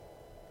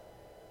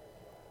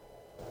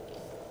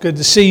Good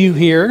to see you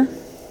here.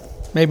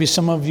 Maybe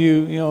some of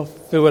you,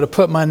 if they would have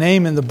put my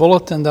name in the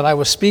bulletin that I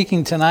was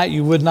speaking tonight,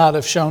 you would not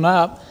have shown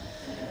up.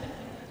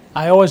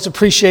 I always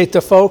appreciate the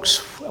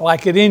folks,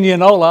 like at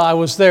Indianola, I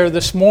was there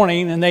this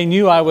morning and they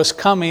knew I was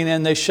coming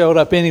and they showed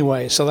up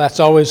anyway, so that's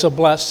always a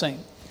blessing.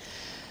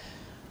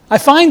 I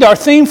find our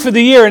theme for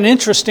the year an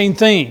interesting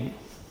theme,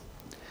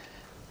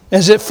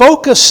 as it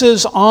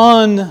focuses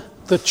on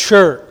the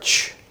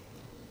church.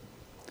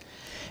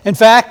 In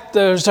fact,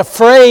 there's a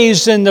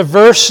phrase in the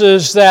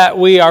verses that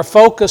we are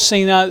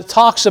focusing on that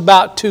talks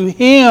about, "To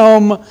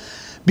Him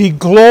be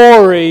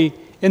glory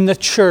in the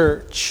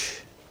church."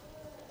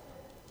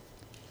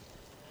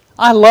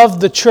 I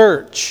love the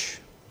church.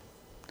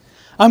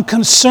 I'm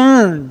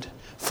concerned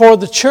for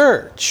the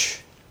church.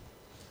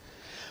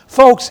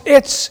 Folks,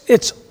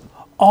 it's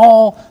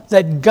all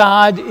that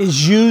God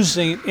is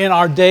using in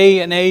our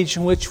day and age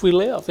in which we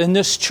live. And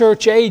this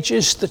church age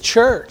is the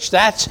church.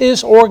 That's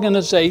His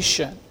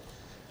organization.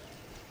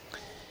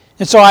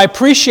 And so I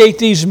appreciate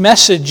these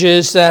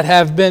messages that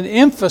have been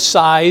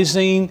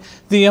emphasizing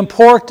the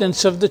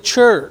importance of the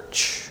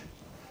church.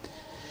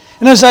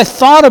 And as I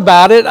thought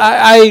about it,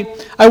 I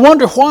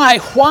wonder why.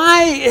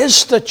 Why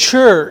is the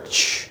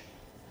church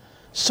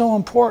so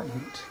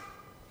important?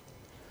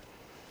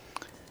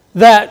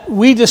 That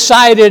we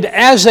decided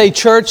as a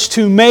church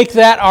to make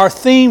that our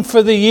theme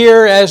for the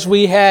year as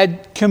we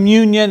had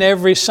communion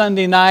every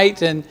Sunday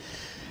night, and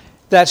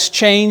that's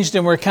changed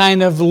and we're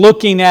kind of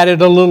looking at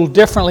it a little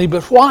differently.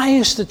 But why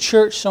is the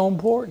church so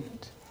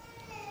important?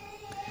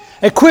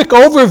 A quick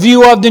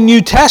overview of the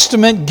New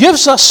Testament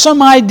gives us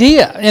some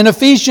idea. In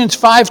Ephesians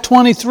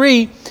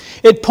 5:23,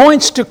 it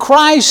points to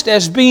Christ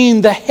as being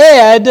the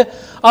head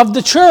of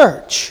the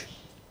church.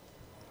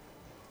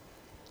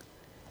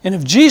 And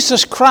if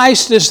Jesus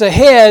Christ is the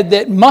head,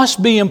 that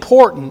must be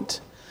important,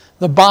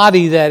 the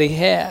body that He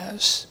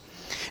has.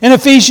 In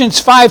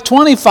Ephesians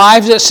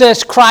 5:25, it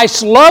says,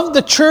 Christ loved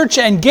the church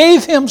and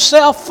gave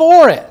Himself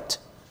for it.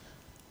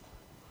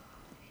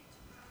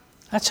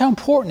 That's how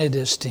important it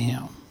is to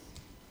Him.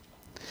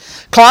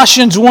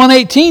 Colossians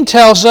 1:18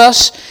 tells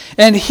us,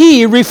 and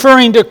He,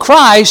 referring to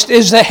Christ,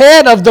 is the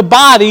head of the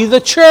body,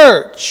 the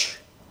church.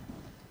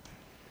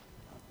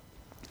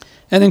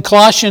 And in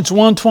Colossians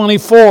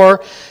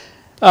 1:24,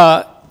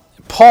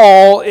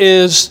 Paul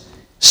is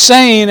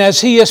saying,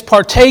 as he is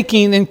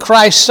partaking in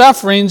Christ's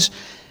sufferings,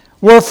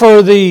 were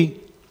for the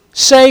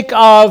sake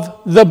of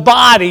the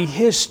body,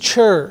 His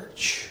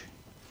church.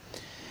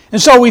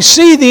 And so we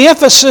see the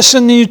emphasis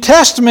in the New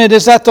Testament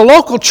is that the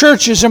local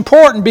church is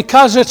important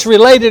because it's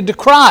related to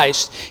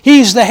Christ.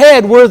 He's the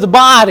head, we're the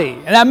body.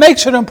 And that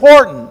makes it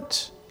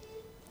important.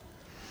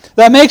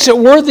 That makes it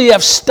worthy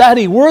of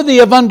study, worthy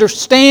of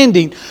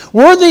understanding,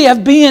 worthy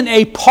of being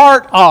a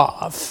part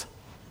of.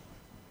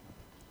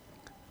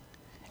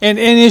 And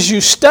as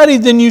you study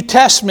the New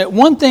Testament,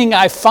 one thing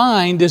I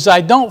find is I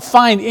don't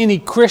find any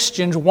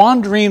Christians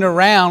wandering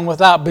around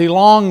without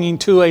belonging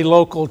to a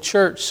local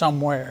church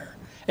somewhere,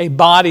 a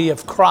body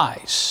of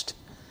Christ.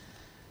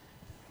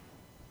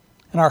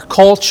 In our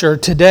culture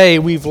today,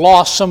 we've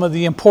lost some of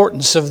the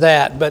importance of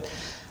that, but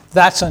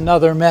that's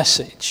another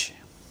message.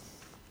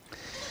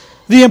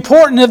 The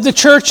importance of the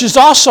church is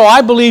also,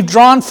 I believe,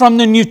 drawn from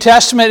the New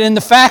Testament in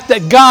the fact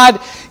that God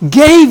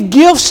gave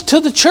gifts to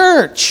the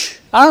church.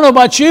 I don't know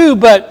about you,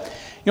 but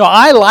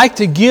I like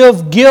to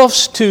give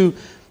gifts to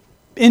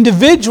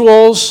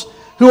individuals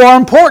who are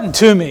important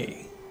to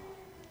me.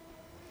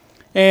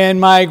 And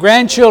my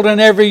grandchildren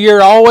every year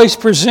always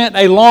present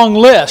a long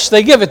list.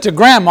 They give it to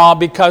Grandma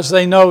because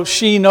they know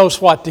she knows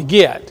what to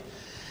get.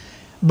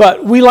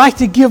 But we like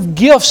to give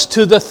gifts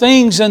to the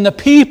things and the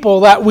people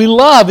that we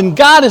love. And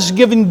God has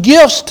given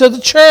gifts to the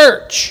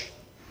church.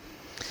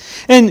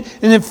 And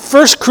in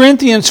 1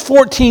 Corinthians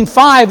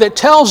 14:5, it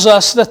tells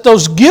us that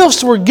those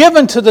gifts were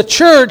given to the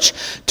church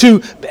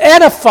to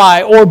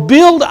edify or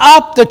build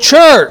up the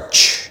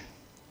church.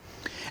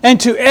 And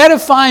to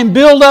edify and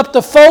build up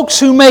the folks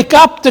who make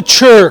up the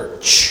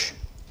church.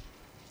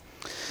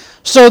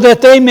 So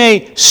that they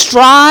may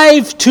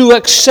strive to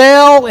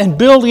excel in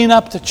building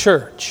up the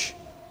church.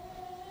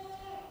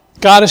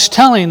 God is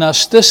telling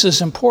us this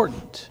is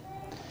important.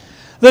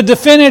 The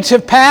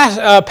definitive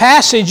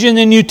passage in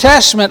the New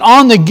Testament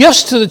on the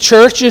gifts to the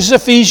church is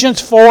Ephesians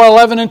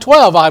 4:11 and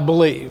 12, I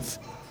believe.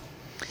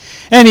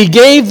 And He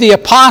gave the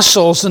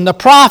apostles and the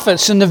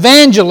prophets and the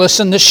evangelists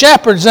and the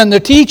shepherds and the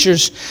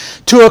teachers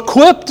to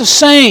equip the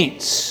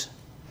saints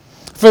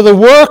for the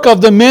work of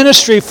the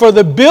ministry, for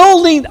the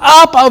building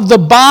up of the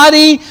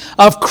body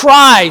of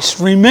Christ.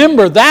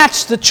 Remember,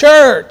 that's the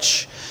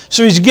church.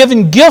 So He's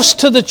given gifts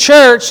to the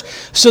church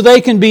so they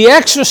can be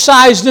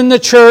exercised in the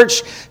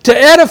church to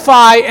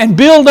edify and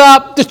build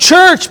up the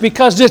church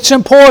because it's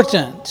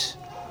important.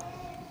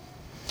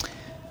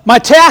 My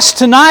task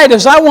tonight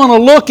is I want to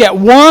look at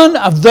one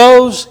of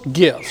those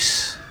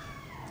gifts.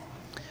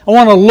 I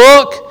want to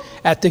look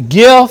at the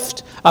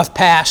gift of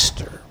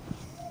pastor.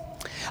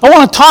 I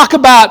want to talk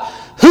about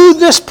who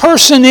this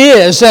person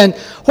is and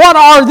what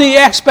are the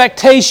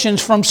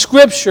expectations from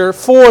Scripture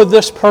for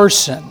this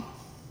person.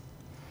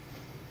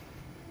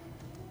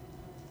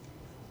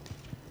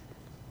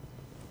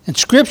 And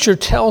Scripture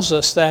tells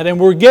us that, and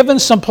we're given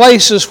some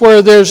places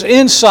where there's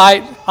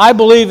insight. I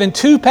believe in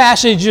 2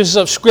 passages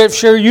of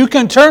Scripture. You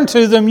can turn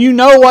to them, you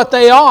know what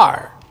they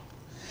are.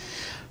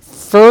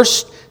 1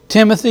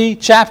 Timothy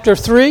chapter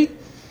 3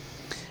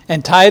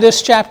 and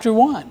Titus chapter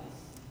 1.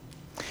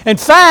 In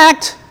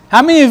fact,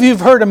 how many of you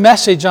have heard a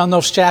message on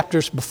those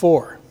chapters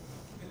before?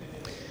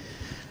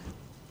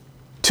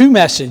 2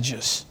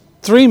 messages,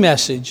 3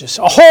 messages,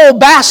 a whole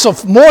bass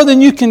of more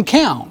than you can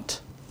count.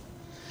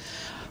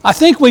 I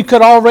think we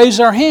could all raise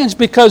our hands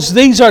because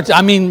these are,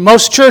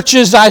 most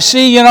churches I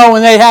see,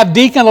 when they have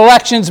deacon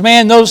elections,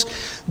 man, those,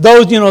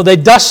 they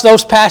dust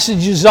those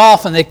passages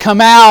off and they come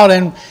out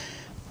and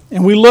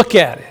we look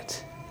at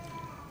it.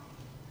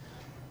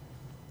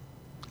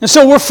 And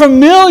so we're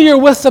familiar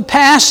with the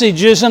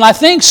passages, and I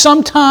think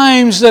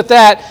sometimes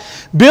that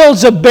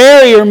builds a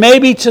barrier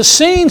maybe to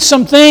seeing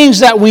some things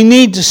that we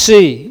need to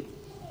see.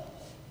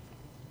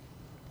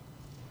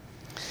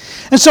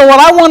 And so what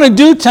I want to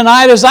do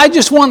tonight is I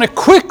just want to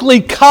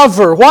quickly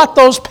cover what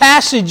those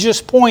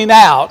passages point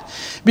out,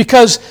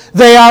 because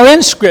they are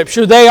in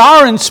Scripture, they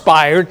are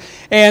inspired,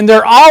 and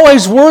they're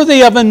always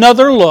worthy of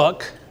another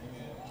look.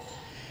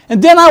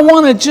 And then I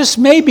want to just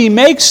maybe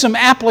make some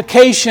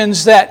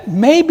applications that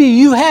maybe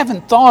you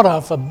haven't thought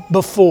of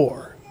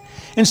before,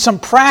 in some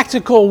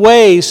practical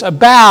ways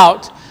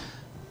about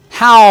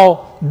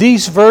how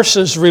these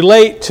verses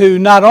relate to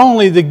not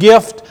only the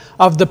gift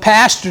of the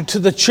pastor to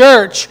the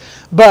church,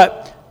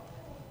 but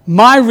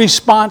my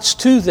response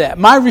to that,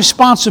 my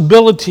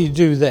responsibility to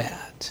do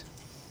that.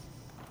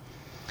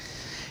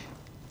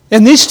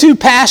 In these 2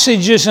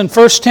 passages in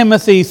 1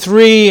 Timothy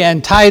 3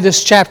 and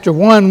Titus chapter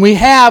 1, we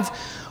have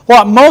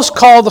what most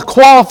call the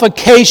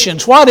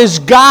qualifications. What is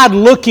God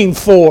looking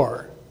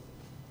for?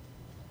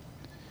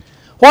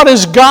 What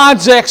is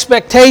God's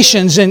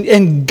expectations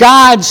and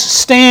God's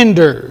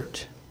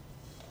standard?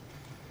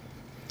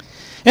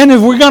 And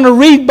if we're going to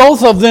read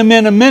both of them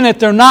in a minute,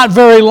 they're not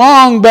very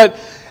long, but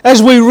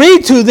as we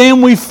read to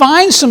them, we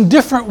find some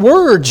different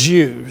words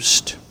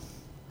used.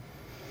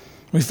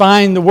 We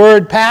find the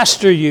word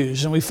pastor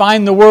used, and we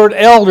find the word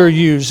elder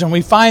used, and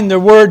we find the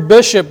word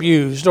bishop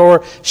used,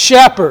 or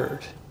shepherd.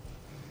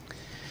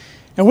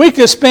 And we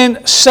could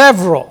spend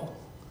several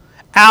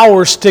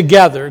hours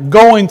together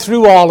going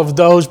through all of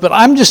those, but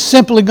I'm just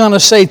simply going to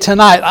say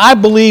tonight, I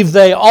believe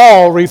they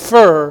all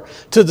refer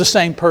to the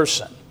same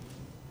person.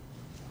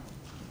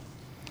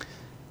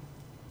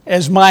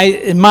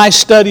 In my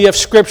study of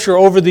Scripture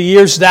over the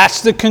years,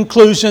 that's the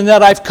conclusion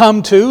that I've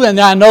come to, and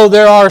I know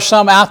there are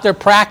some out there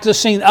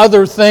practicing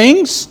other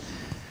things.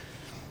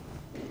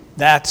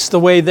 That's the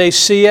way they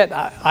see it.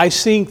 I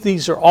think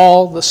these are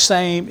all the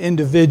same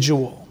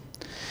individual.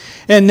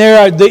 And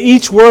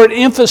each word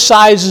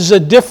emphasizes a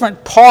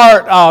different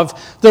part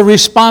of the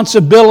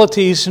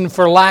responsibilities, and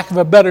for lack of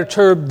a better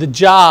term, the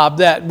job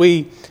that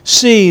we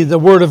see the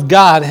Word of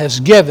God has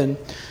given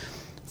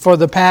for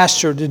the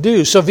pastor to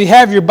do. So if you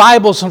have your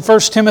Bibles in 1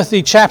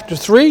 Timothy chapter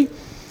 3,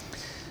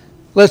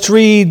 let's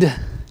read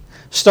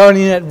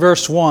starting at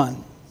verse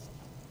 1.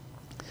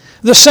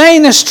 The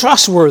saying is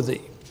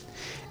trustworthy.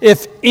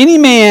 If any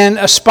man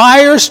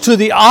aspires to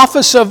the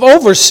office of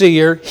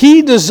overseer,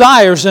 he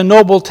desires a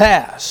noble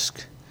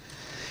task.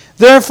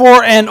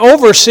 Therefore, an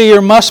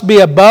overseer must be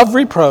above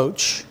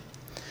reproach,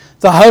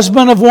 the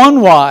husband of one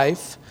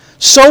wife,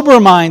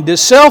 sober-minded,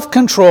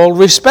 self-controlled,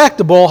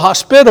 respectable,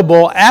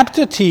 hospitable, apt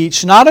to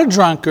teach, not a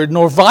drunkard,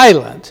 nor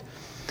violent,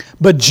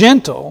 but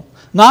gentle,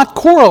 not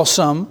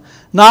quarrelsome,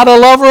 not a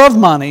lover of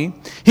money.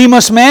 He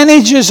must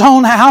manage his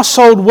own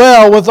household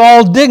well with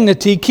all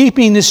dignity,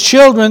 keeping his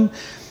children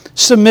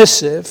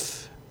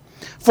submissive.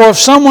 For if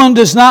someone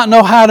does not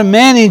know how to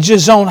manage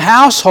his own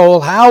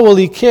household, how will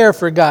he care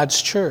for God's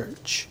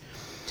church?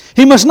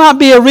 He must not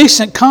be a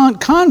recent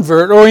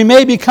convert, or he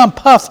may become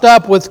puffed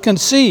up with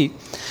conceit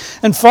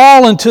and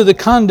fall into the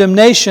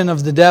condemnation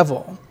of the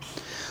devil.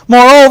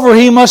 Moreover,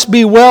 he must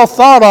be well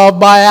thought of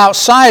by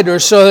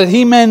outsiders, so that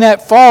he may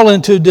not fall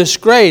into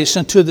disgrace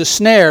and to the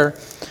snare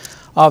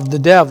of the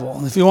devil.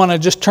 And if you want to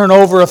just turn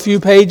over a few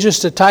pages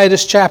to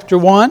Titus chapter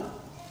 1,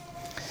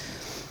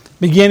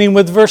 beginning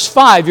with verse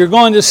 5, you're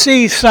going to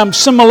see some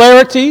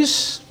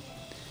similarities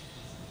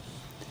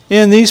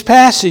in these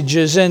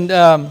passages.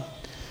 And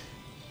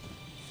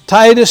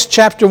Titus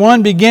chapter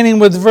 1, beginning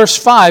with verse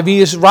 5. He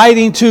is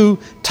writing to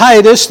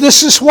Titus,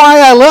 "This is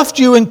why I left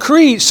you in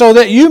Crete, so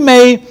that you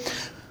may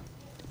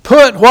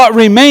put what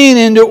remain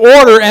into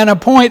order and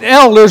appoint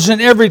elders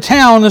in every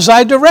town as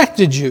I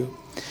directed you.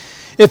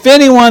 If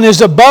anyone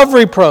is above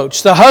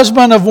reproach, the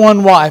husband of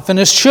one wife, and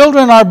his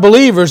children are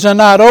believers and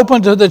not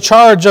open to the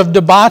charge of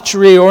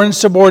debauchery or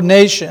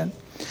insubordination.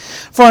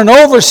 For an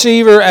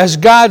overseer as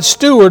God's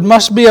steward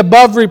must be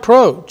above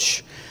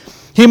reproach.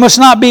 He must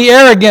not be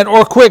arrogant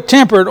or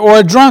quick-tempered or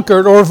a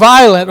drunkard or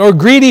violent or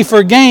greedy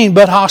for gain,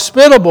 but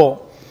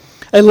hospitable,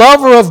 a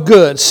lover of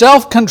good,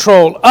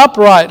 self-controlled,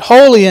 upright,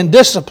 holy, and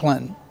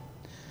disciplined.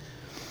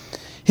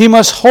 He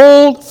must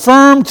hold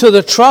firm to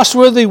the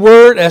trustworthy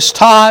word as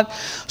taught,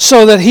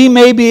 so that he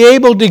may be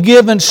able to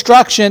give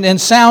instruction in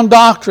sound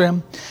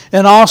doctrine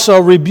and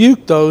also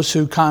rebuke those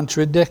who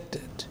contradict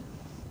it.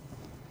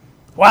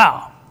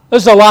 Wow,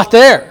 there's a lot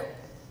there.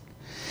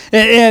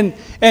 And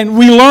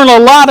we learn a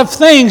lot of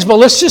things, but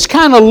let's just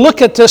kind of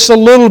look at this a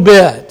little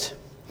bit.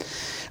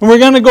 And we're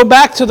going to go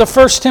back to the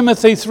 1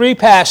 Timothy 3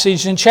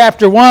 passage in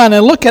chapter 1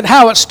 and look at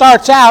how it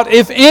starts out.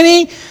 If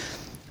any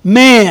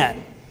man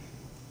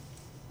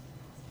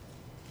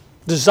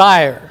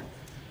desire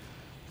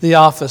the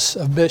office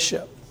of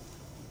bishop.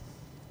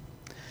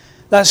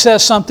 That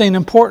says something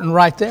important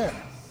right there.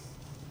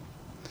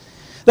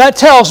 That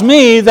tells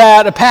me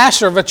that a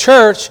pastor of a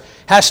church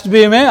has to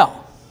be a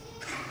male.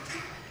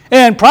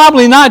 And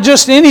probably not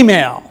just any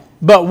male,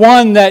 but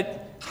one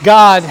that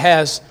God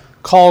has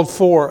called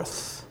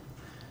forth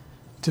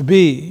to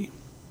be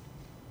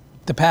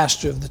the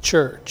pastor of the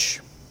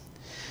church.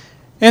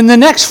 And the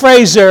next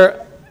phrase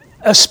there,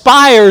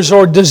 aspires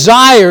or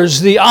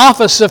desires the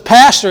office of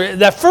pastor.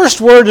 That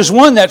first word is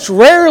one that's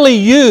rarely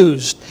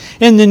used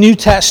in the New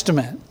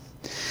Testament.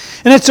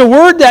 And it's a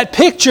word that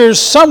pictures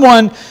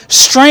someone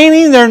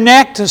straining their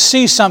neck to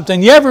see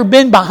something. You ever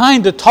been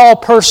behind a tall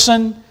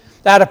person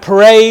at a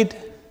parade?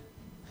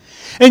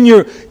 And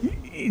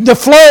the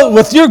float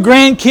with your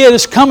grandkid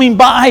is coming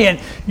by and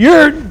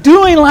you're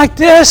doing like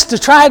this to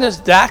try to...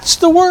 That's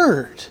the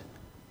word.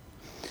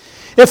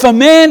 If a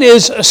man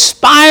is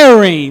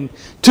aspiring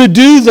to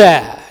do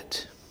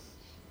that,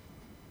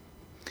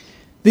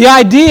 the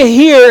idea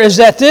here is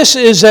that this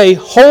is a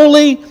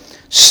Holy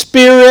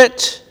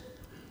Spirit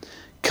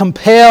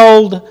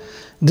compelled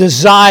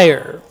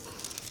desire.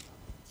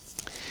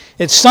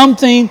 It's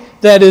something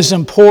that is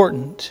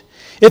important.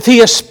 If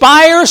he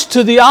aspires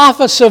to the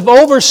office of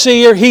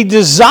overseer, he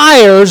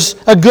desires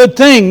a good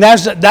thing.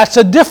 That's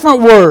a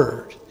different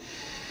word.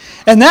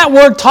 And that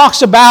word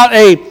talks about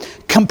a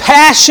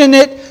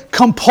compassionate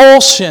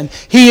compulsion.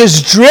 He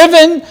is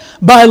driven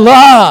by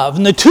love.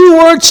 And the two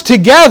words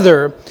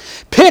together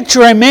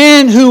picture a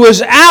man who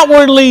is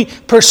outwardly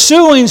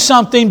pursuing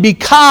something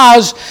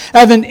because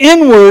of an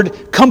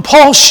inward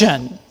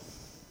compulsion.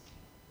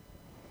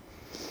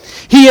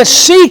 He is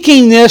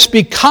seeking this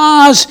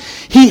because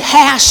he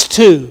has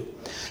to.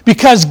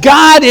 Because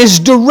God is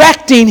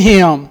directing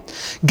him.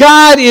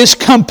 God is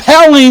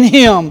compelling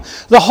him.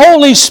 The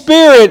Holy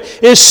Spirit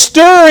is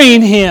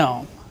stirring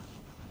him.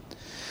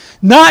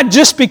 Not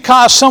just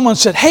because someone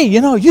said, hey,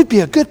 you'd be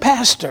a good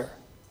pastor.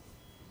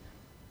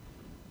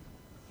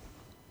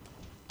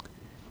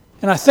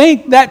 And I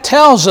think that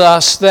tells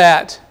us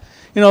that,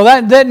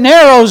 that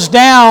narrows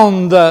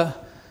down the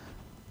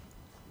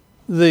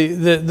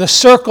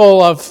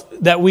circle of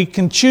that we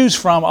can choose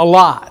from a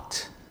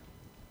lot.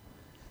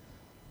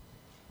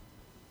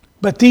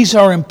 But these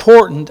are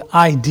important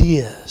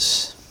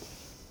ideas.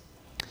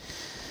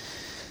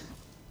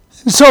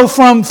 So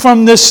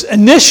from this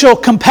initial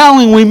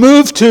compelling, we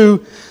move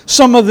to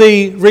some of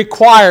the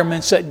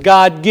requirements that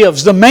God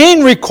gives. The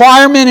main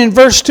requirement in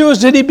verse 2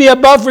 is that he be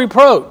above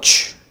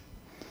reproach.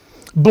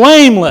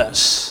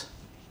 Blameless.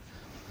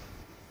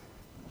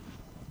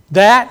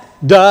 That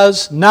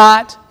does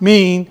not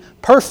mean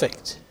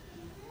perfect.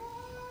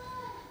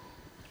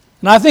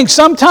 And I think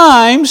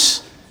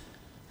sometimes,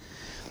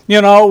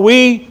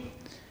 we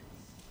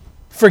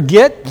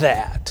forget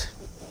that.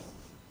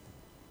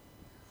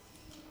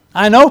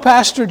 I know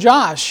Pastor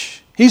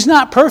Josh. He's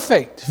not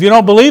perfect. If you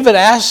don't believe it,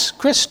 ask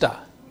Krista.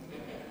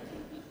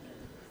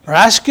 Or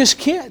ask his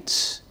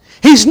kids.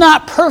 He's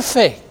not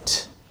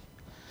perfect.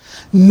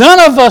 None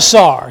of us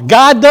are.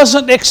 God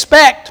doesn't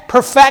expect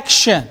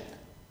perfection.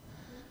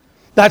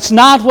 That's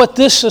not what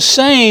this is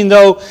saying,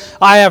 though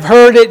I have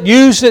heard it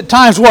used at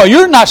times. Well,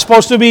 you're not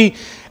supposed to be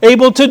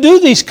able to do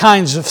these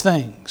kinds of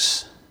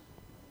things.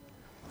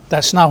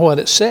 That's not what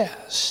it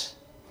says.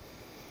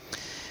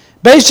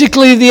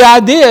 Basically, the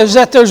idea is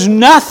that there's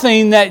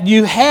nothing that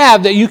you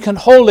have that you can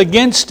hold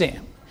against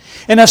him.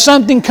 And if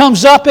something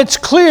comes up, it's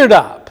cleared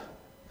up.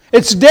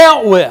 It's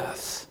dealt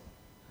with.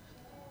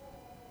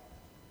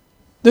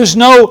 There's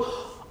no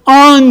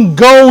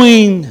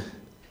ongoing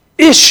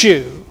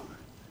issue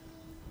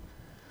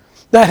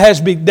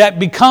that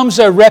becomes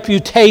a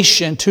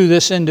reputation to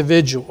this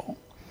individual.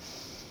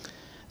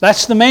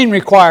 That's the main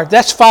requirement.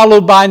 That's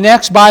followed by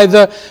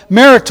the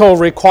marital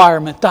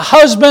requirement. The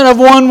husband of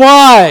one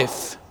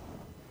wife.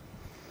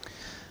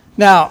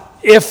 Now,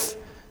 if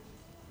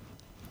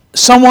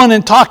someone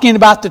in talking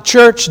about the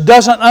church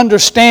doesn't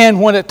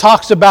understand when it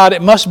talks about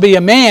it must be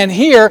a man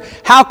here,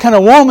 how can a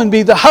woman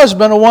be the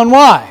husband of one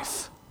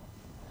wife?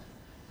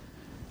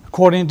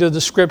 According to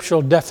the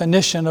scriptural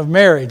definition of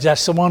marriage,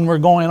 that's the one we're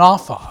going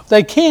off of.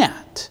 They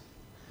can't.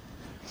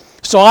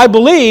 So I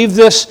believe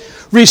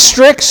this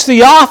restricts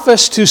the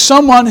office to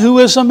someone who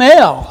is a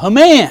male, a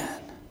man.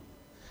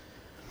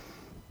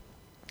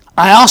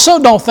 I also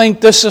don't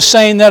think this is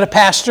saying that a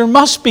pastor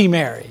must be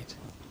married.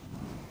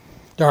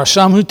 There are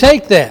some who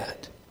take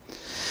that.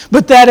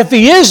 But that if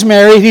he is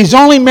married, he's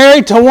only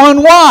married to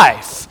one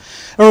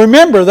wife. And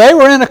remember, they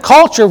were in a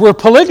culture where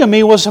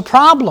polygamy was a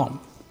problem.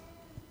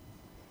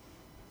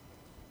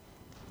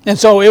 And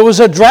so it was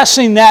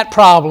addressing that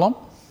problem.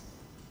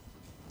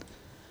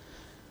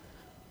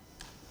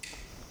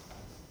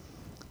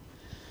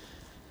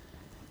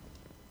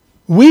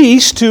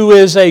 Wuest, who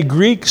is a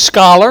Greek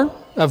scholar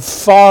of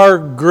far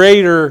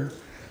greater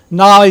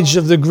knowledge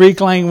of the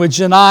Greek language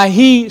than I,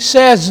 he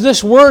says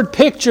this word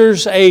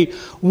pictures a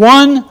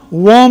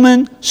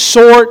one-woman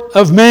sort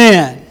of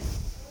man.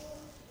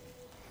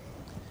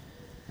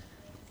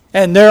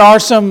 And there are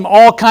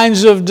all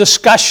kinds of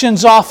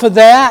discussions off of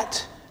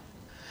that.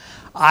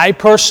 I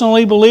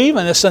personally believe,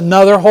 and it's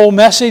another whole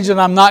message, and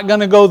I'm not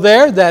going to go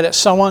there, that it's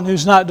someone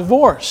who's not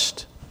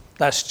divorced.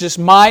 That's just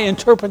my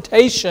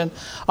interpretation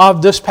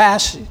of this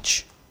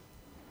passage.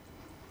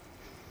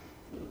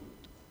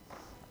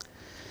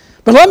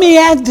 But let me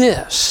add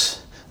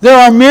this. There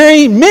are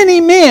many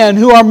men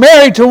who are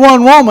married to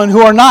one woman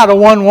who are not a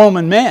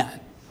one-woman man.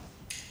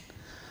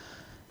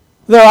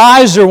 Their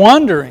eyes are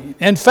wandering.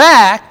 In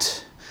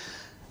fact,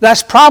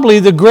 that's probably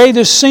the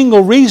greatest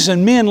single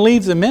reason men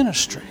leave the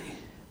ministry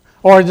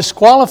or are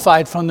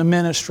disqualified from the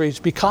ministries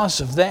because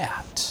of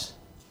that.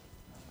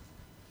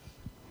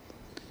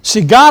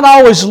 See, God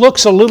always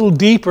looks a little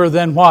deeper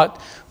than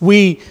what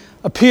we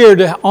appear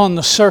to on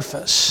the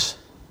surface.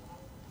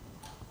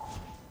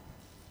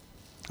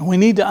 And we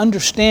need to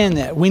understand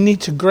that. We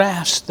need to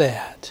grasp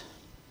that.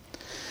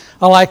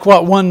 I like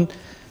what one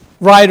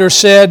writer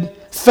said,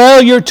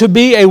 failure to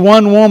be a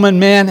one-woman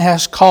man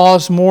has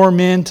caused more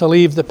men to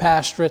leave the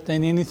pastorate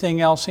than anything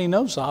else he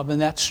knows of,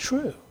 and that's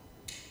true.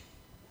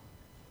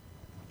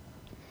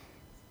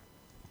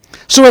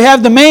 So we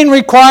have the main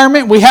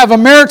requirement, we have a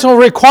marital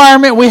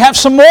requirement, we have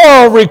some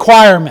moral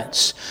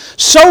requirements.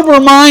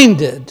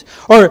 Sober-minded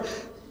or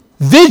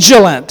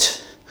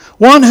vigilant,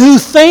 one who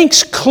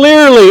thinks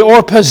clearly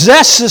or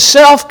possesses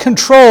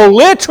self-control.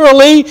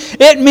 Literally,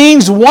 it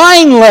means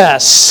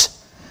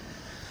wineless.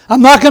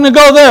 I'm not going to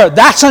go there.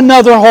 That's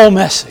another whole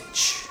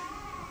message.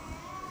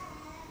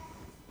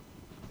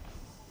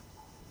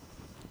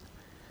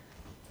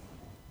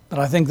 But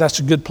I think that's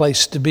a good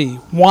place to be.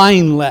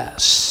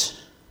 Wineless.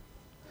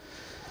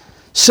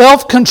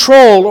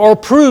 Self-controlled or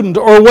prudent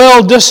or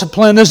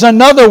well-disciplined is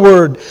another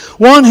word.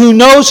 One who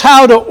knows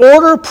how to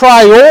order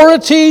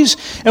priorities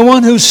and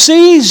one who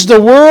sees the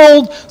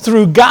world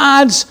through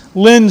God's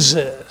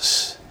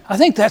lenses. I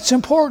think that's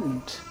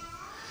important.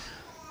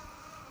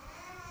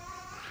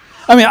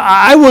 I mean,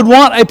 I would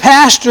want a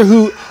pastor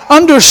who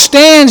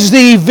understands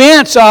the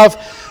events of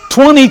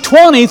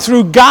 2020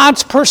 through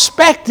God's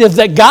perspective,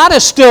 that God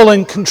is still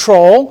in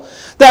control,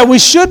 that we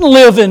shouldn't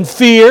live in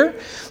fear,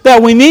 that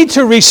we need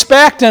to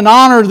respect and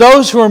honor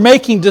those who are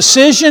making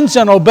decisions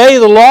and obey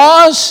the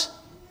laws,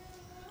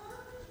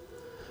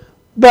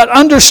 but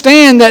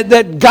understand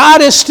that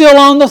God is still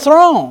on the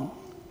throne.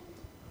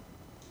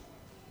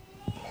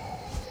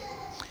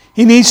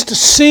 He needs to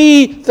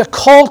see the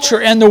culture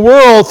and the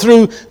world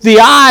through the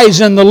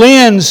eyes and the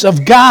lens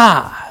of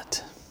God.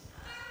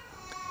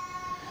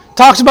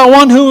 Talks about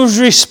one who is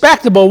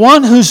respectable,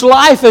 one whose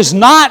life is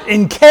not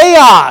in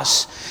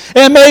chaos.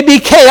 It may be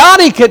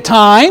chaotic at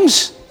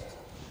times.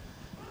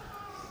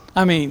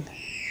 I mean,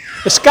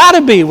 it's got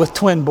to be with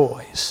twin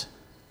boys,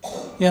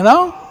 you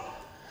know?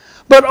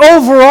 But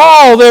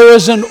overall, there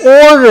is an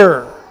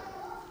order,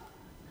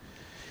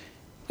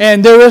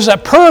 and there is a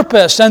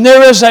purpose, and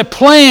there is a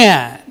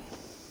plan.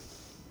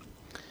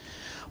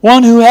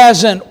 One who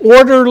has an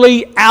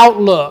orderly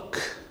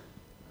outlook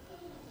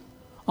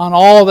on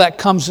all that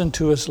comes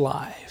into his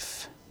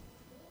life.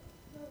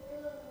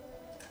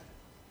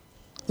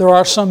 There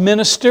are some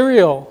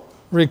ministerial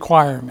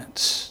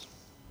requirements.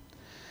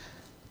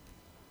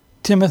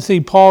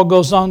 Paul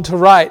goes on to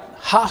write,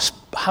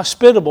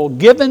 hospitable,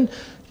 given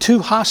to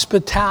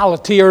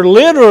hospitality, or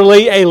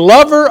literally a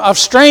lover of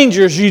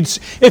strangers.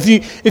 If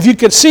you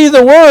could see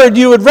the word,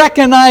 you would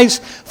recognize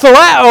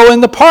phileo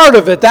in the part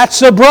of it.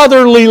 That's a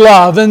brotherly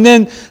love. And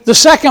then the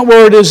second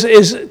word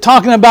is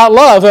talking about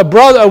love,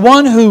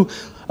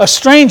 a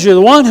stranger,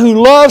 the one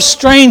who loves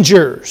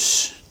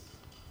strangers,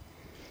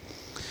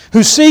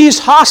 who sees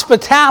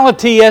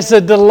hospitality as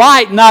a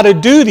delight, not a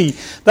duty.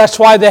 That's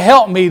why the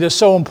helpmeet is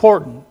so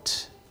important.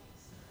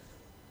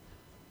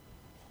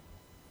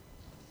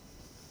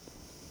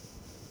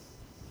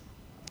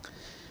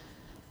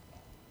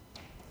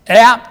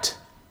 Apt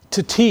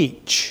to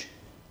teach.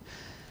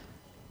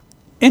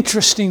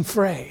 Interesting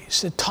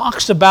phrase. It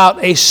talks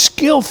about a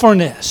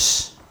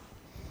skillfulness.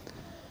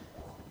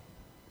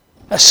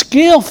 A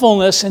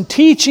skillfulness in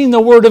teaching the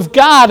Word of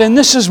God. And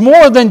this is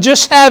more than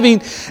just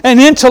having an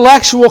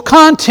intellectual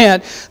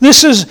content.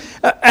 This is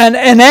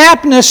an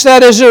aptness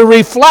that is a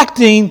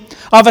reflecting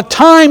of a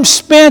time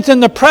spent in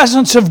the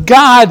presence of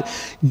God,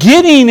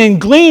 getting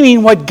and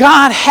gleaning what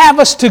God have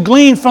us to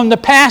glean from the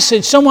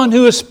passage. Someone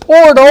who has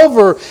pored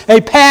over a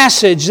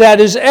passage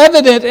that is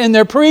evident in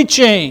their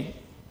preaching.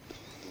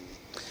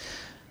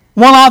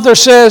 One author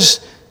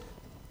says,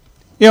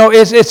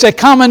 it's a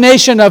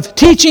combination of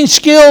teaching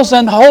skills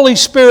and Holy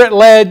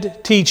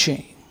Spirit-led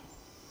teaching.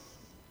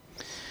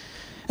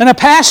 And a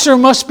pastor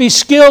must be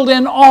skilled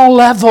in all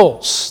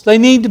levels. They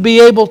need to be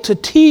able to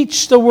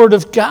teach the Word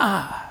of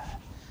God.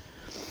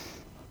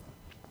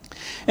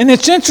 And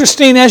it's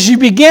interesting, as you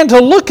begin to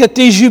look at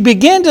these, you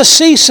begin to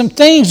see some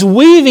things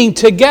weaving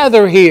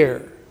together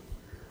here.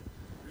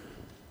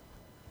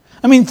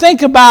 I mean,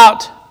 think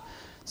about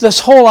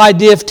this whole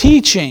idea of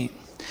teaching.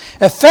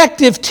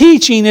 Effective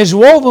teaching is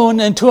woven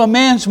into a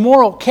man's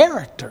moral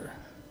character.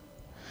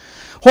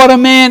 What a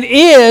man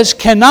is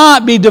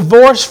cannot be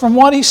divorced from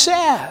what he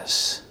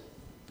says.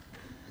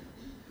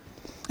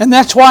 And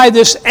that's why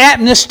this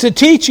aptness to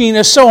teaching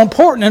is so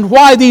important, and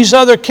why these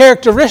other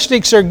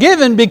characteristics are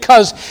given,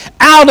 because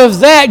out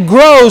of that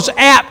grows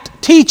apt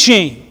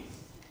teaching.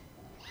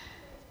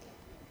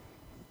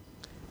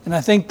 And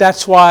I think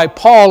that's why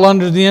Paul,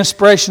 under the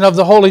inspiration of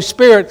the Holy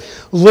Spirit,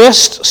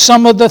 lists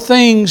some of the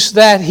things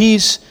that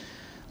he's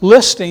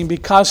listing,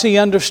 because he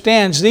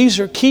understands these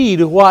are key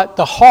to what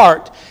the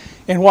heart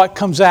and what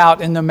comes out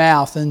in the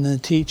mouth in the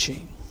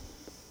teaching.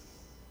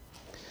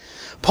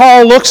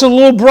 Paul looks a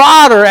little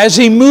broader as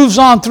he moves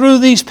on through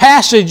these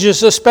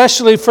passages,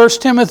 especially 1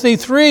 Timothy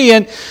 3,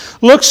 and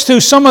looks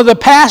to some of the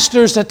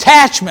pastor's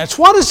attachments.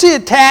 What is he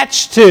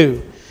attached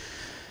to?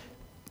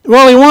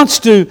 Well, he wants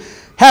to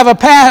have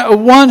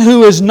one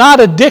who is not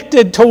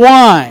addicted to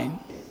wine,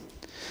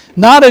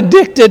 not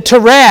addicted to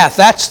wrath.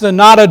 That's the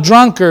not a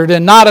drunkard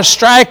and not a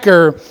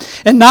striker,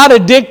 and not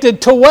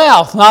addicted to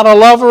wealth, not a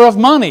lover of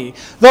money.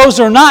 Those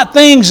are not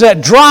things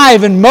that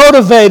drive and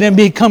motivate and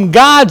become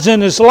gods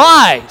in his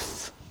life.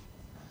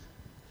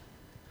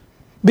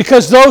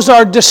 Because those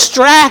are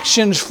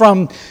distractions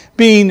from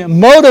being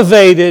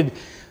motivated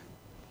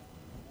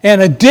and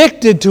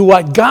addicted to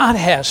what God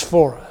has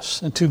for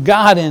us and to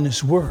God in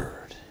His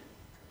Word.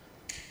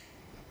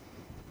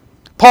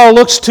 Paul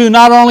looks to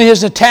not only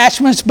his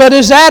attachments, but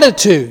his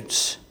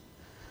attitudes.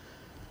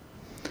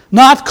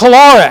 Not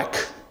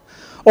choleric,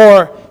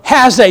 or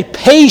has a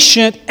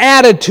patient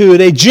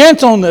attitude, a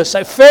gentleness,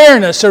 a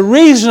fairness, a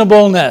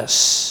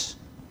reasonableness.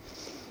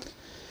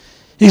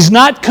 He's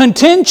not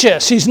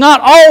contentious. He's not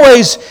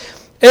always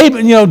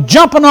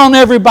jumping on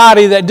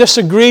everybody that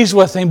disagrees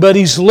with him, but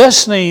he's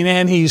listening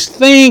and he's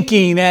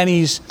thinking and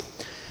he's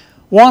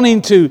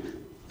wanting to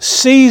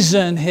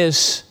season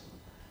his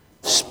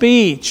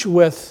speech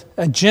with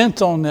a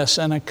gentleness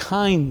and a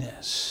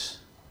kindness.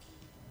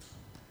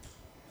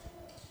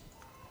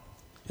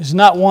 He's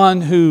not one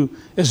who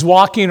is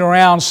walking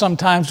around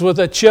sometimes with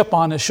a chip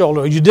on his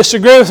shoulder. You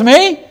disagree with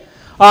me?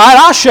 All right,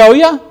 I'll show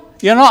you.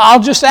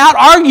 I'll just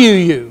out-argue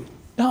you.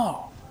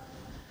 No.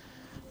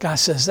 God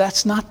says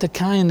that's not the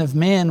kind of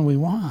man we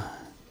want.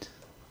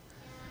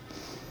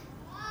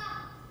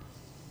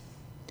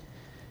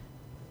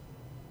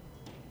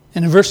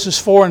 And in verses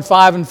 4 and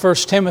 5 in 1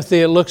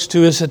 Timothy, it looks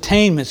to his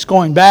attainments,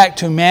 going back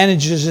to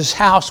manages his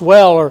house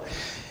well, or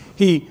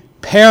he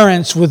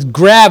parents with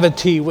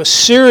gravity, with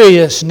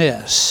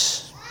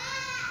seriousness.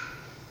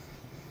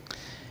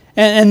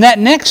 And that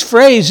next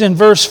phrase in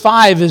verse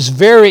 5 is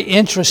very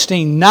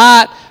interesting.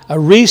 Not a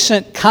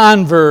recent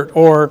convert,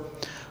 or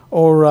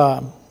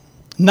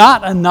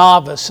not a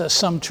novice, as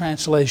some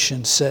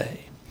translations say.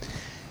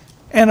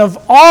 And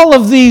of all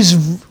of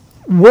these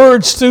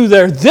words through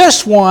there,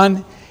 this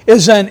one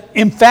is an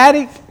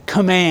emphatic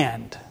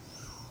command.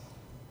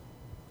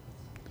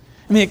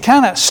 I mean, it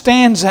kind of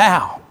stands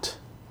out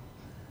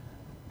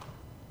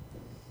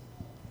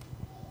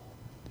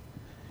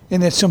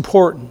in its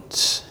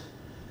importance.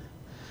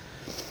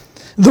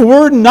 The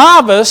word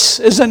novice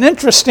is an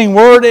interesting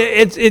word.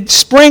 It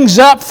springs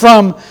up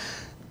from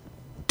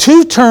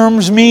two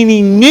terms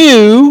meaning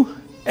new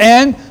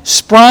and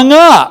sprung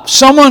up.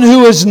 Someone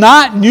who is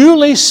not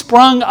newly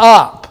sprung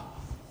up.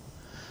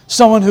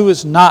 Someone who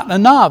is not a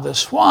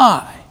novice.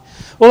 Why?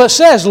 Well, it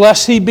says,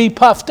 lest he be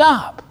puffed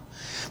up.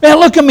 Man,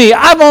 look at me.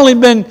 I've only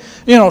been,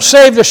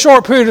 saved a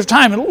short period of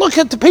time. And look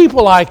at the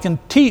people I can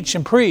teach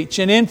and preach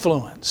and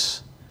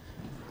influence.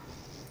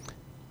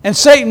 And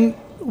Satan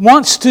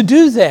wants to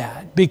do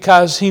that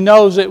because he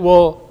knows it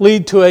will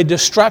lead to a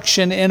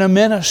destruction in a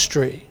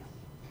ministry.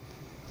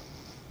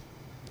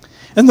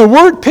 And the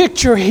word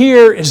picture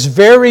here is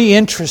very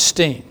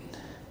interesting.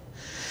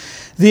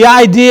 The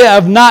idea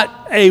of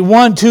not a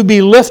one to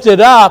be lifted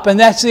up, and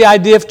that's the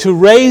idea of to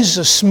raise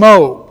a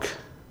smoke.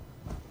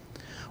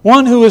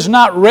 One who is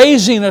not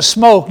raising a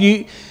smoke.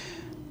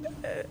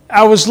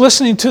 I was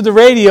listening to the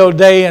radio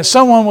today, and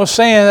someone was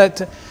saying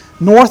that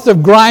north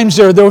of Grimes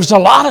there was a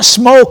lot of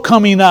smoke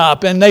coming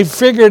up, and they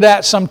figured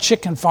that some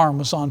chicken farm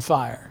was on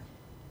fire.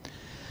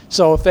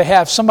 So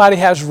if somebody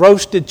has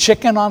roasted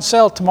chicken on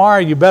sale tomorrow,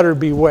 you better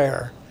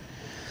beware.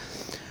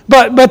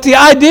 But the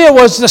idea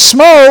was the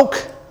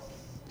smoke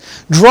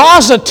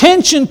draws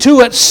attention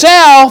to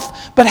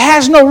itself, but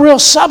has no real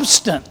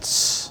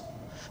substance.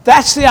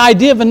 That's the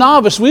idea of a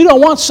novice. We don't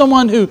want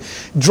someone who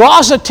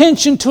draws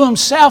attention to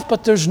himself,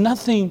 but there's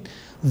nothing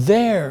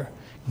there.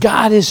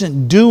 God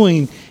isn't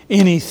doing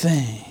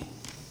anything.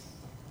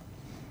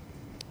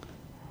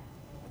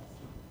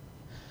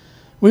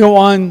 We want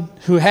one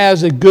who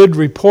has a good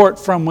report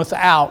from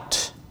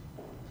without.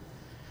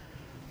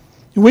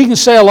 We can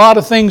say a lot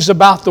of things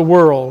about the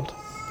world,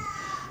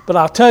 but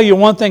I'll tell you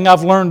one thing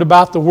I've learned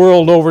about the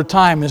world over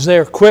time is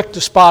they're quick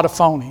to spot a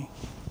phony.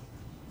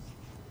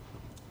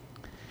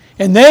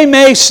 And they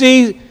may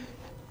see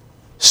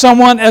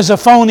someone as a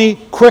phony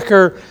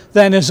quicker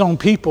than his own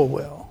people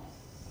will.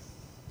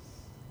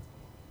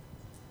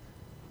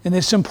 And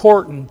it's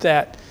important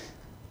that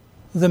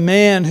the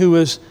man who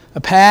is a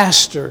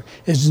pastor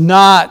is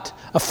not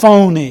a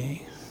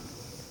phony.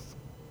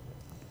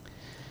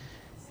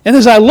 And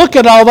as I look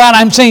at all that,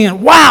 I'm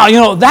saying,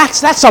 wow,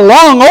 that's a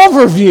long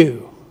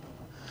overview.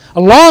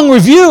 A long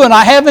review, and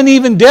I haven't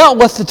even dealt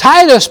with the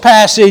Titus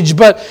passage,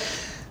 but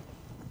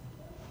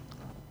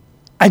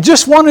I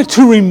just wanted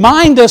to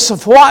remind us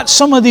of what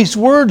some of these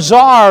words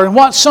are and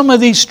what some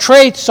of these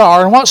traits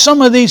are and what some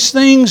of these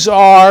things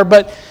are,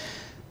 but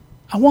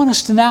I want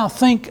us to now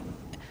think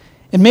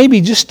in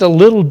maybe just a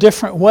little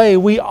different way.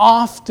 We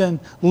often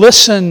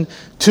listen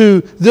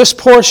to this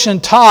portion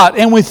taught,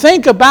 and we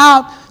think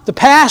about the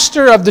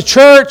pastor of the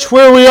church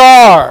where we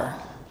are.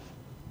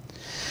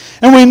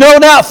 And we no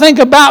doubt think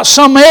about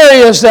some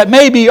areas that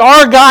maybe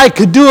our guy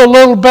could do a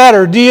little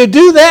better. Do you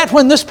do that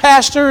when this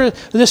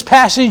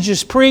passage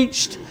is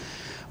preached?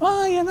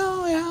 Well,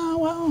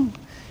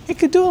 he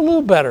could do a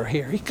little better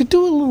here. He could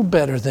do a little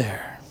better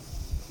there.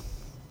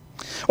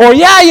 Or,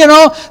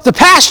 the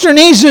pastor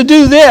needs to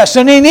do this,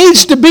 and he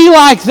needs to be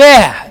like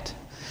that.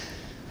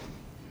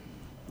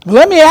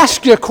 Let me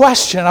ask you a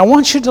question. I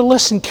want you to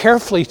listen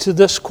carefully to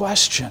this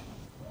question.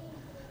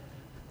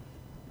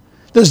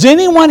 Does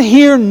anyone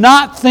here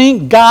not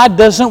think God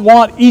doesn't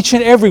want each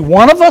and every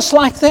one of us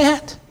like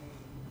that?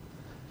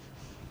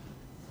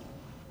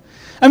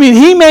 I mean,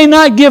 He may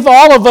not give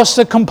all of us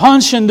the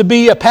compunction to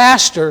be a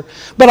pastor,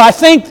 but I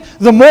think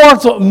the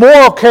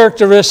moral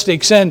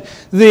characteristics and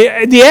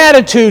the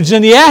attitudes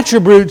and the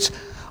attributes,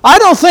 I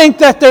don't think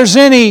that there's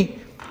any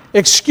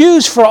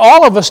excuse for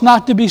all of us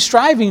not to be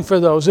striving for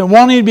those and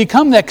wanting to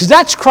become that, because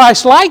that's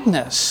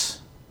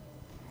Christ-likeness.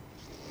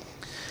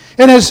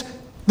 And as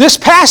this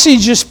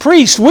passage is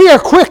preached, we are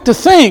quick to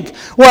think,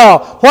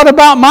 well, what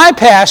about my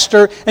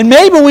pastor? And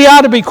maybe we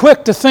ought to be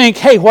quick to think,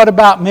 hey, what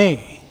about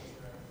me?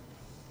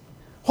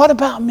 What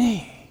about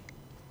me?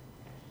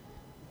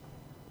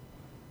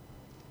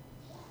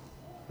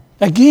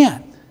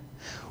 Again,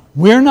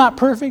 we're not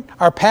perfect.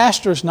 Our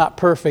pastor's not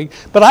perfect.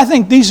 But I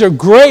think these are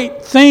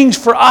great things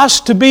for us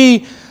to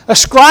be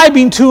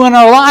ascribing to in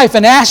our life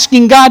and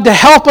asking God to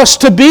help us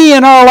to be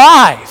in our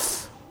life.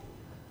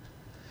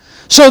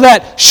 So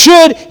that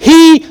should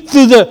He,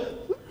 through the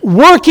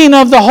working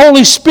of the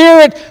Holy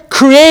Spirit,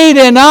 create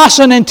in us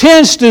an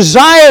intense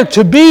desire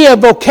to be a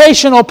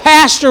vocational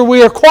pastor,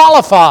 we are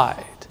qualified.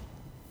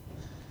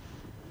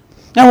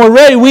 And we're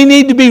ready. We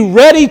need to be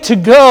ready to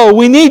go.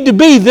 We need to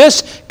be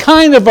this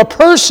kind of a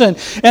person.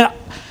 And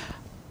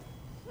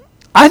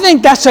I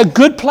think that's a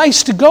good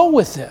place to go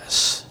with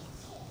this.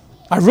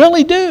 I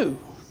really do.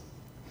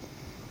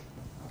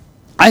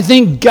 I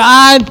think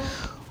God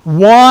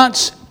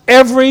wants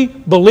every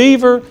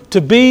believer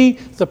to be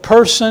the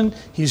person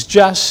He's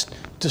just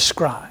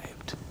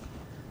described.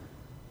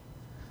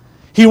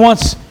 He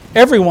wants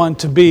everyone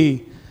to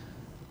be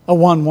a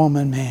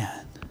one-woman man.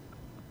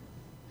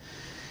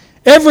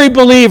 Every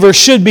believer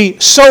should be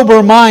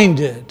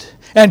sober-minded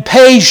and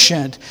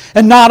patient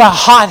and not a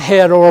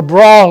hothead or a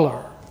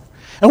brawler.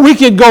 And we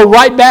could go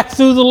right back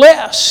through the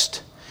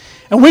list.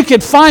 And we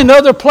could find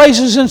other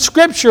places in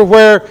Scripture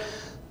where,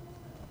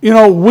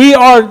 we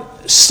are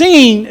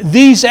seeing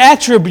these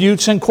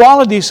attributes and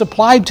qualities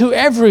applied to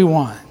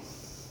everyone.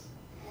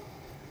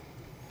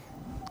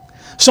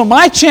 So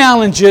my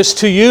challenge is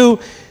to you,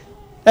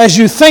 as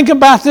you think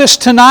about this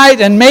tonight,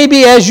 and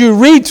maybe as you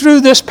read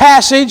through this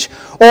passage,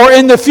 or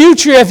in the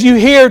future if you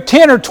hear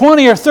 10 or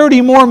 20 or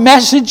 30 more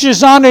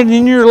messages on it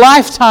in your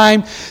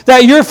lifetime,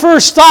 that your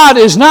first thought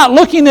is not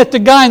looking at the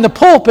guy in the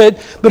pulpit,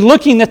 but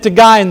looking at the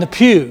guy in the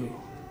pew,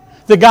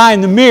 the guy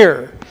in the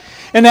mirror.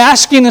 And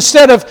asking,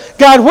 instead of,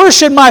 God, where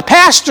should my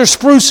pastor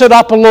spruce it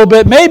up a little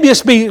bit? Maybe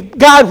it's be,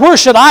 God, where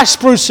should I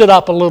spruce it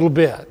up a little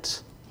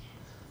bit?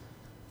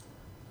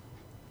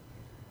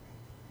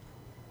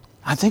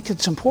 I think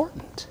it's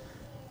important.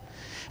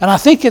 And I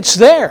think it's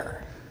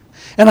there.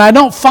 And I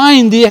don't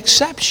find the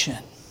exception.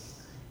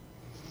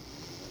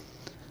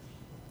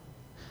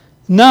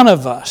 None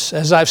of us,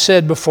 as I've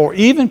said before,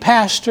 even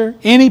pastor,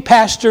 any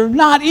pastor,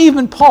 not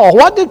even Paul.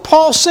 What did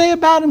Paul say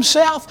about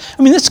himself?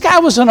 I mean, this guy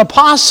was an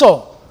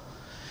apostle.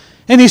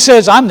 And he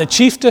says, I'm the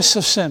chiefest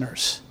of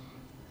sinners.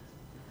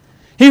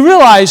 He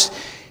realized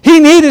he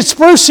needed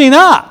sprucing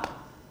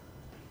up.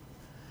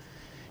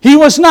 He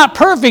was not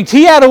perfect.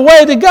 He had a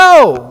way to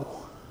go.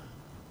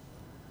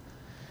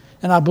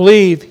 And I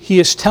believe he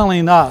is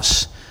telling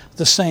us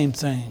the same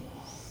thing.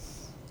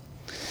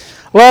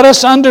 Let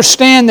us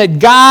understand that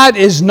God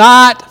is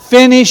not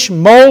finished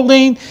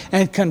molding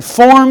and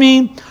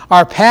conforming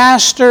our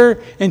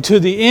pastor into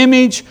the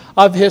image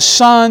of His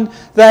Son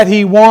that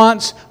He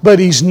wants, but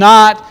He's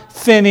not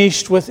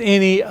finished with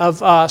any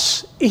of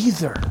us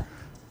either.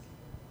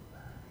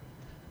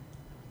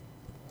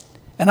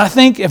 And I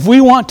think if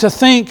we want to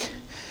think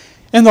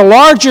in the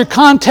larger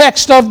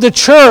context of the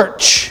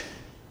church,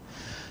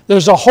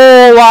 there's a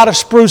whole lot of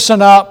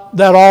sprucing up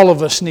that all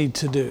of us need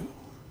to do.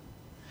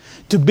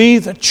 to be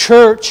the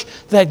church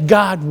that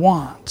God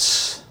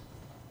wants.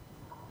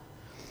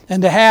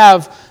 And to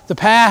have the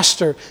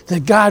pastor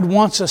that God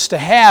wants us to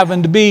have,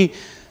 and to be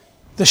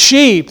the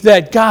sheep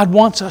that God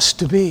wants us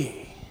to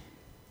be.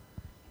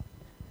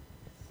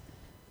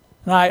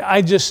 And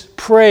I just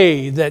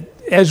pray that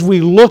as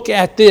we look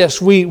at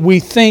this, we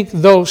think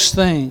those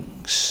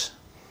things.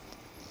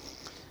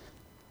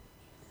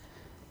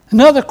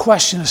 Another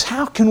question is,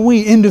 how can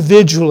we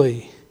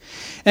individually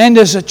and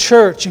as a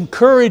church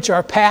encourage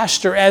our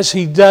pastor as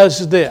he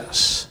does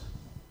this?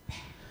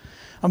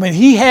 I mean,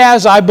 he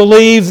has, I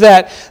believe,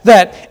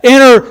 that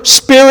inner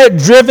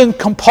spirit-driven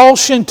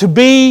compulsion to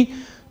be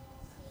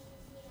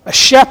a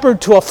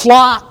shepherd to a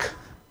flock.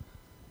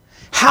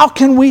 How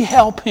can we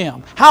help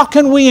him? How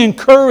can we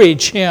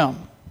encourage him?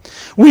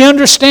 We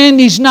understand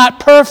he's not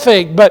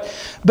perfect, but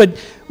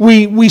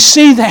we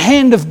see the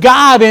hand of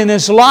God in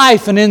his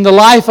life and in the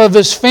life of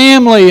his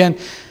family. And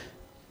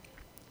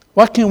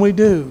what can we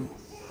do?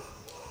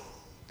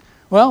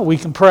 Well, we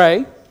can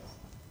pray.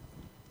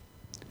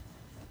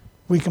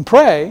 We can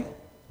pray.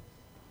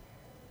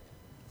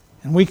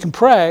 And we can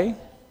pray.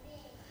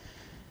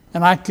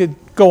 And I could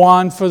go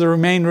on for the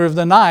remainder of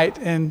the night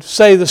and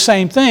say the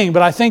same thing,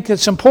 but I think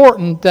it's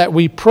important that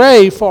we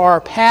pray for our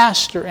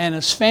pastor and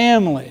his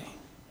family.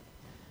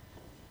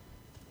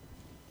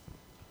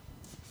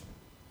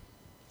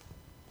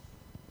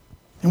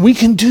 And we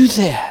can do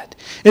that.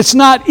 It's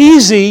not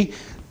easy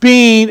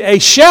being a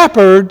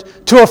shepherd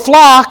to a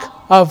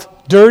flock of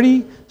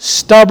dirty,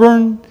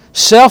 stubborn,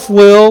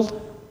 self-willed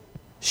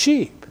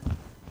sheep.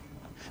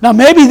 Now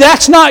maybe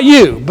that's not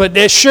you, but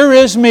it sure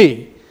is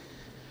me.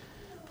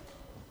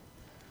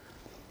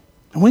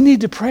 And we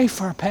need to pray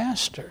for our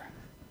pastor.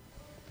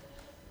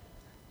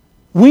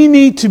 We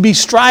need to be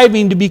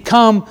striving to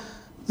become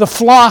the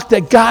flock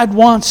that God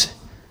wants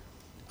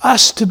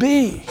us to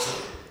be.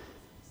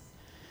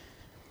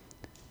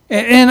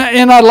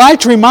 And I'd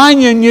like to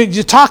remind you, and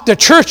you talk to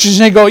churches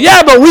and they go,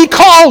 yeah, but we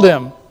called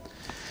him.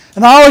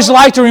 And I always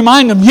like to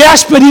remind them,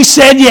 yes, but he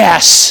said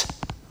yes.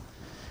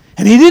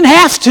 And he didn't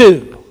have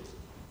to.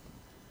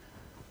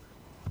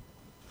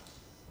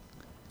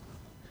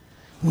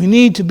 We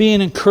need to be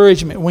an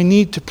encouragement. We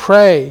need to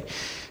pray.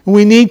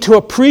 We need to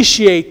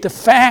appreciate the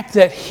fact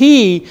that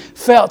he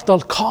felt the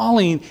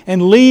calling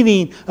and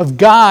leading of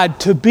God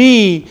to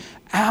be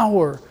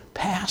our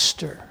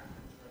pastor.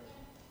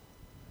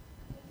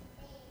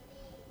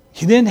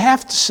 He didn't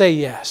have to say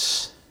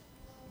yes,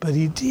 but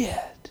he did.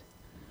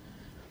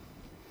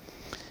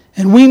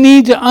 And we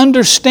need to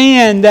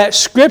understand that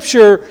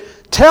Scripture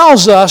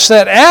tells us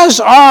that as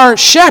our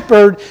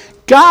shepherd,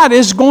 God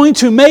is going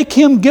to make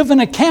him give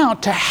an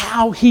account to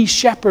how he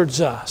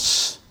shepherds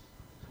us.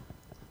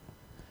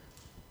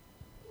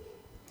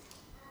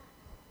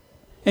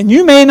 And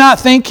you may not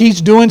think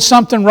he's doing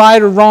something right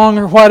or wrong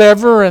or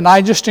whatever, and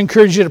I just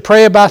encourage you to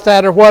pray about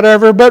that or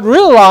whatever, but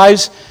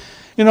realize,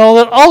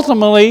 that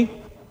ultimately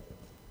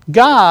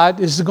God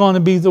is going to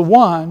be the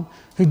one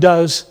who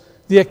does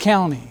the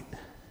accounting.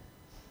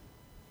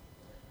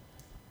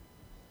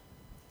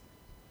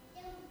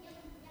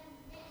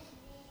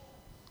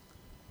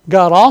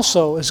 God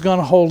also is going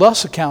to hold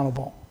us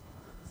accountable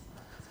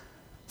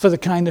for the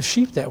kind of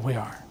sheep that we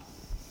are.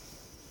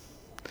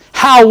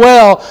 How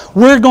well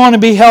we're going to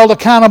be held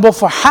accountable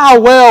for how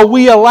well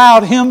we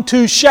allowed him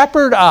to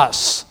shepherd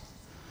us.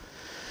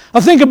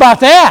 Now think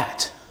about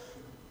that.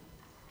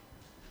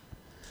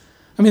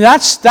 I mean,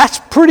 that's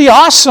pretty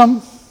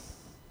awesome.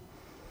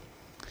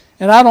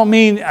 And I don't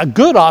mean a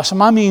good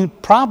awesome. I mean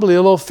probably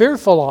a little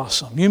fearful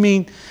awesome. You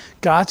mean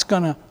God's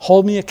going to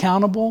hold me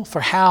accountable for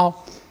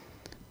how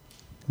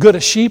good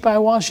a sheep I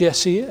was?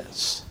 Yes, he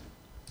is.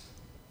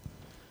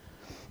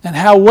 And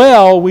how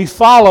well we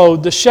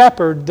followed the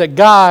shepherd that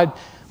God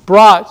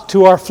brought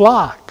to our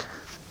flock.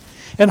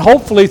 And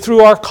hopefully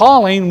through our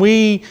calling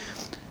we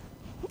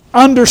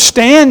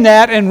understand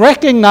that and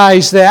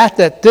recognize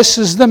that this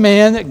is the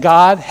man that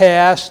God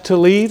has to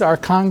lead our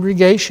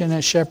congregation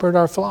and shepherd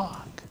our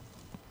flock.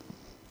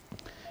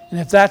 And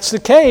if that's the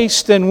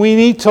case, then we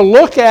need to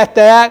look at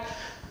that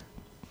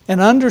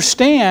and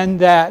understand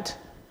that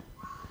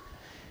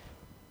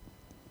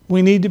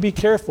we need to be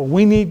careful.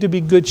 We need to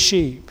be good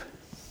sheep.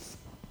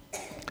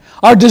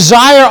 Our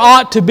desire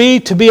ought to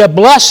be a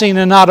blessing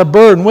and not a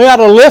burden. We ought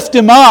to lift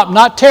him up,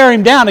 not tear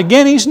him down.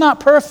 Again, he's not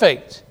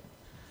perfect.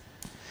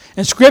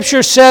 And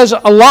Scripture says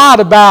a lot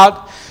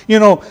about,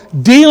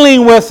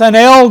 dealing with an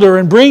elder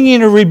and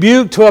bringing a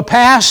rebuke to a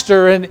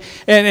pastor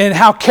and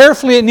how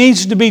carefully it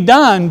needs to be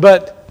done.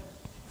 But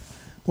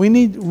we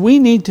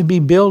need to be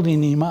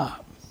building him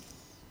up.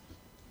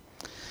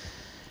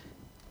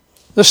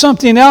 There's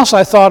something else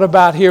I thought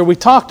about here. We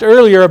talked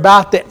earlier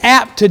about the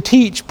apt to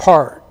teach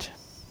part.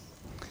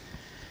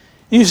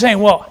 You're saying,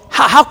 well,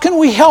 how can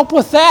we help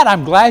with that?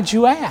 I'm glad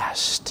you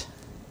asked.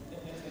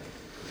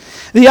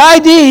 The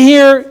idea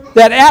here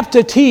that apt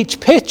to teach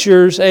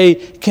pictures a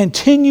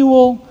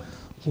continual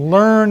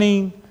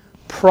learning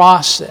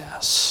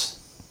process.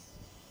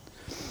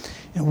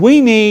 And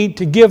we need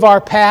to give our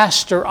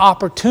pastor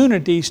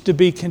opportunities to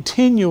be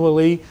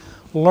continually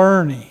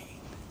learning.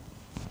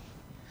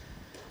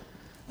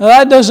 Now,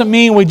 that doesn't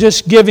mean we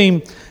just give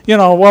him,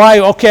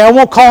 I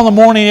won't call in the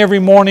morning every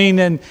morning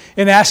and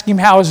ask him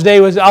how his day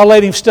was. I'll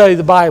let him study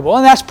the Bible.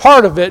 And that's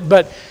part of it,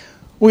 but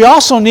we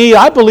also need,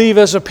 I believe,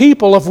 as a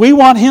people, if we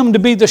want him to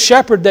be the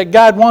shepherd that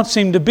God wants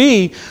him to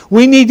be,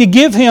 we need to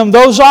give him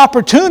those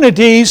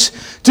opportunities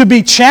to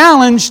be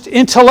challenged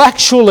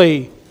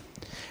intellectually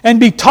and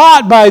be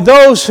taught by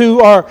those who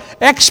are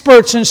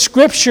experts in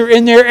Scripture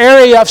in their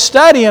area of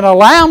study, and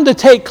allow them to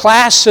take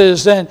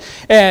classes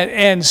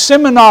and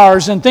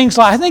seminars and things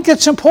like that. I think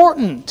it's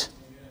important.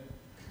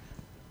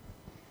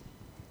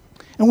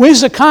 And we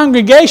as a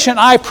congregation,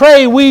 I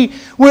pray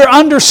we're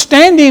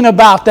understanding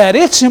about that.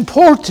 It's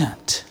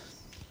important.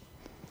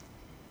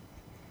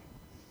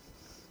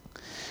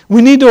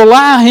 We need to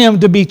allow him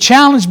to be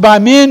challenged by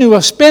men who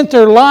have spent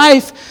their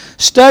life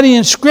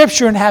studying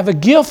Scripture and have a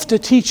gift to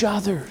teach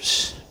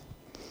others.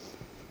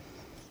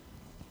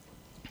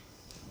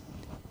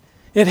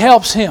 It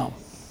helps him.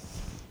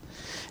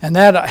 And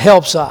that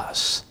helps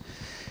us.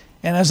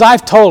 And as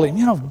I've told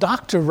him,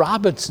 Dr.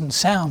 Robinson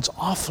sounds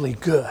awfully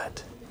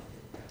good.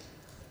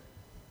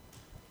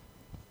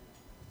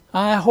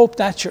 I hope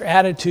that's your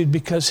attitude,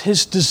 because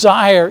his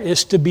desire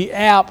is to be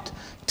apt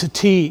to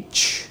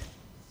teach.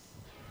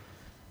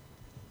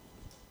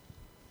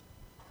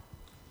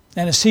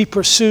 And as he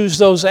pursues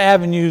those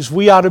avenues,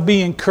 we ought to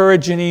be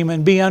encouraging him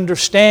and be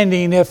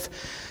understanding if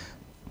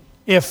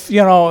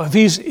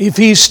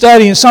he's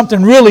studying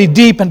something really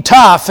deep and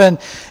tough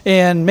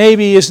and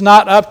maybe is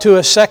not up to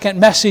a second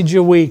message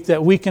a week,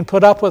 that we can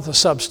put up with a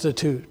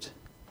substitute.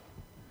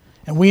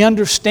 And we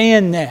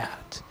understand that.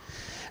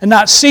 And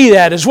not see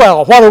that as,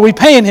 well, what are we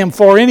paying him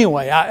for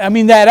anyway? I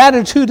mean, that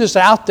attitude is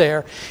out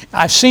there.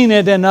 I've seen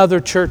it in other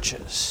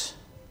churches.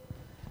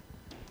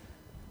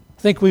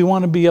 I think we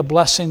want to be a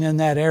blessing in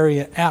that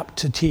area, apt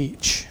to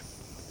teach.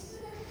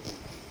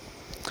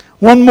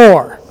 One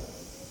more.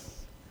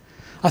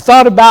 I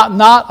thought about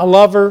not a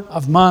lover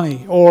of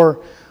money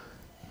or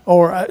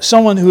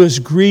someone who is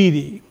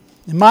greedy.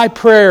 And my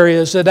prayer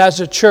is that as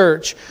a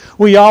church,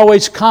 we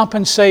always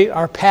compensate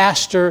our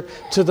pastor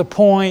to the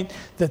point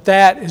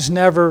that is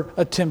never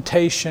a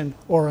temptation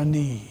or a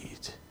need.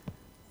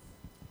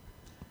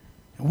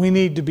 And we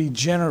need to be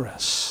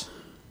generous.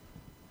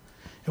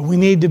 And we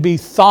need to be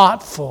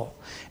thoughtful.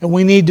 And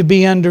we need to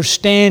be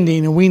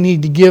understanding. And we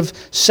need to give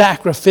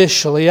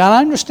sacrificially. And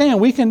I understand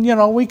we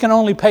can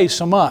only pay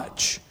so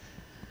much.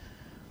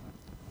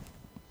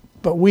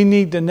 But we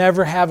need to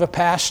never have a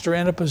pastor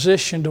in a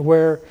position to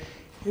where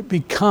it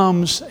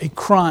becomes a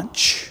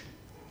crunch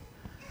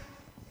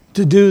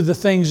to do the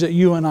things that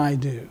you and I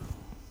do.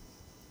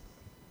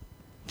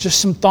 Just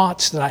some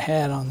thoughts that I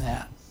had on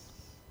that.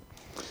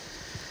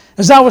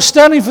 As I was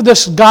studying for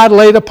this, God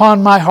laid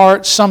upon my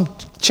heart some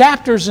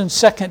chapters in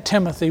 2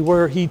 Timothy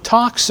where he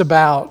talks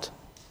about,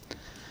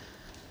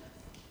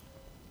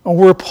 or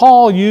where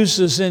Paul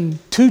uses in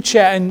two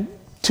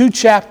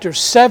chapters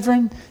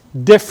 7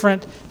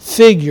 different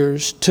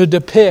figures to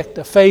depict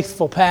a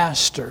faithful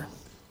pastor.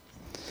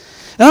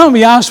 And I'm going to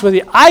be honest with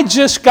you, I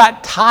just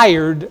got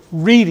tired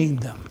reading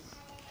them.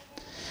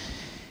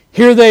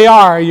 Here they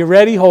are. Are you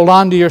ready? Hold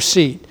on to your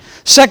seat.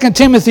 2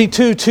 Timothy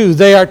 2:2,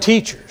 they are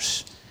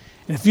teachers.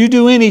 And if you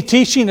do any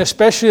teaching,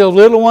 especially the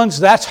little ones,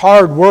 that's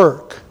hard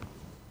work.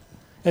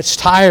 It's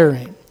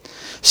tiring.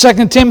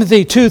 2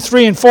 Timothy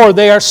 2:3 and 4,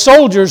 they are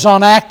soldiers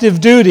on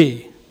active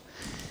duty.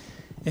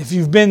 If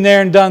you've been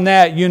there and done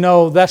that, you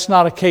know that's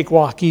not a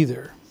cakewalk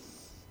either.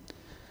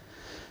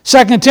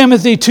 2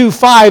 Timothy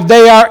 2:5,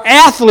 they are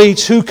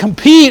athletes who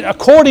compete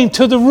according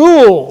to the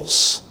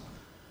rules.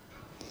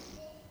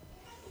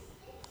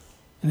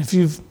 And if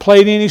you've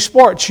played any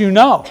sports, you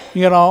know,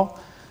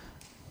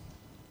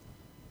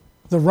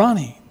 the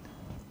running,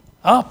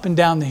 up and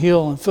down the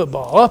hill in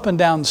football, up and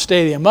down the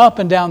stadium, up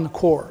and down the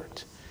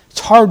court. It's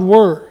hard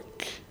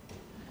work.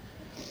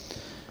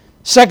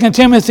 2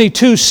 Timothy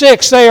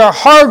 2:6, they are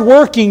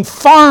hard-working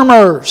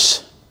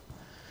farmers.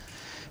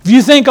 If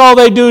you think all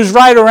they do is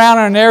ride around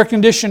on an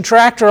air-conditioned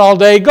tractor all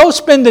day, go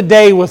spend a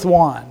day with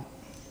one.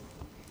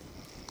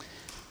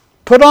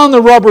 Put on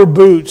the rubber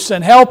boots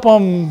and help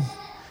them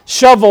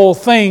shovel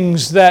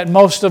things that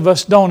most of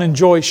us don't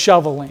enjoy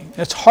shoveling.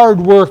 It's hard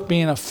work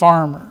being a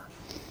farmer.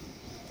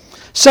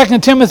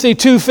 2 Timothy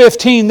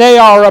 2:15, they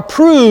are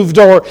approved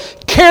or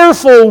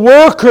careful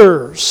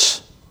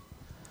workers,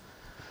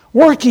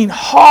 working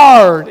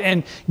hard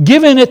and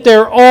giving it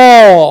their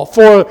all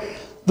for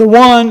the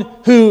one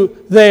who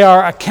they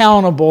are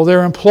accountable,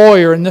 their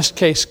employer, in this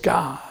case,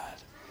 God.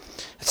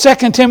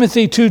 2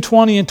 Timothy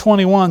 2:20 and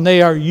 21,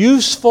 they are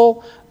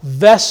useful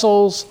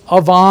vessels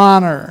of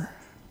honor.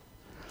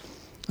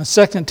 And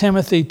 2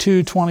 Timothy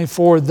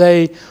 2:24,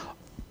 they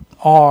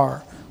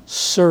are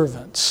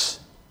servants.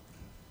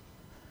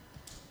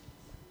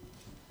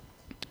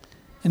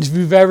 And if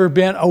you've ever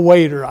been a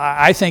waiter,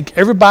 I think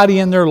everybody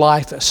in their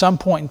life at some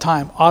point in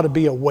time ought to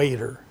be a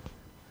waiter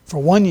for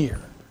 1 year.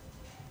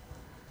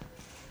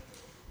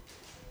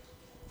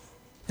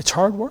 It's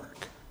hard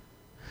work.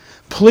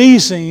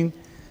 Pleasing,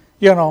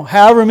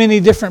 however many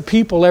different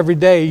people every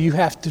day you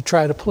have to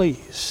try to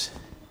please.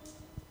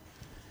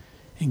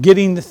 and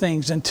getting the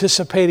things,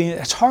 anticipating it.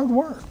 It's hard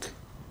work.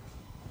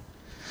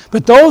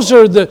 But those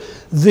are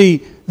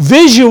the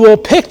visual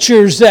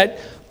pictures that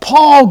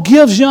Paul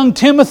gives young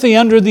Timothy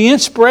under the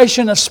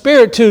inspiration of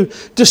Spirit to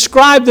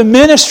describe the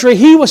ministry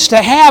he was to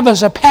have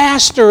as a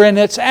pastor, and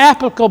it's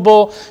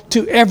applicable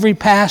to every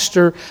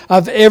pastor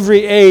of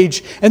every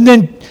age. And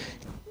then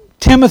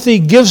Timothy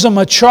gives them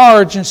a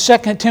charge in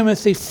 2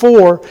 Timothy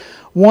 4,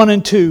 1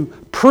 and 2.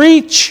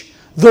 Preach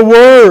the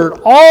Word.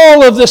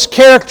 All of this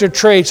character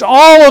traits,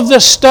 all of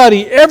this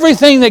study,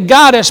 everything that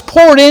God has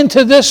poured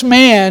into this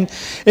man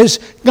is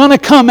going to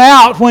come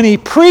out when he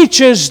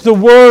preaches the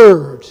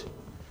Word.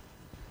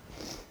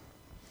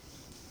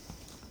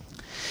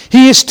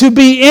 He is to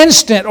be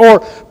instant or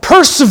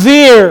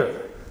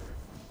persevere.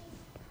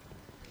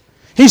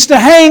 He's to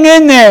hang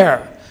in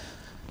there.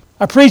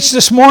 I preached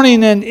this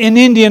morning in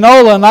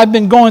Indianola, and I've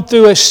been going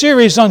through a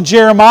series on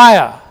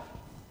Jeremiah.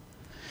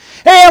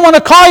 Hey, I want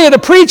to call you to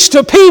preach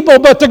to people,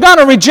 but they're going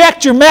to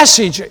reject your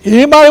message.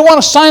 Anybody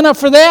want to sign up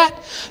for that?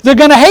 They're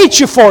going to hate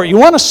you for it. You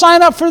want to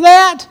sign up for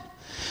that?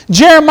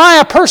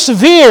 Jeremiah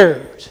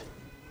persevered.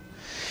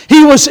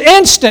 He was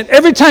instant.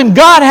 Every time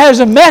God has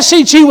a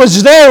message, he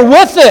was there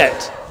with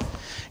it,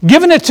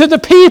 giving it to the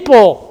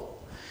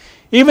people.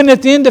 Even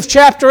at the end of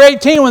chapter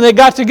 18, when they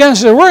got together and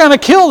said, we're going to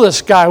kill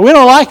this guy. We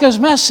don't like his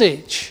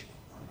message.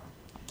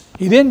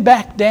 He didn't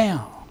back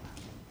down.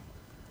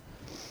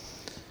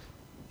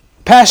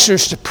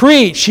 Pastor's to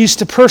preach. He's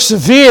to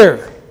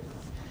persevere.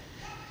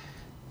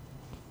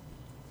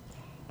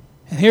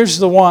 And here's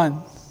the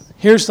one.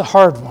 Here's the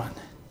hard one.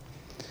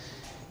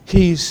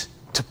 He's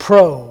to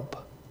probe,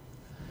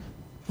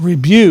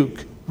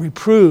 rebuke,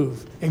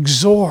 reprove,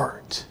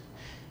 exhort.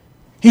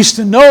 He's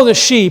to know the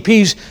sheep.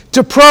 He's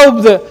to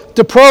probe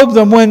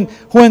them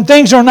when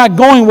things are not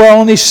going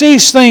well and he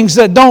sees things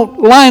that don't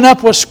line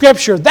up with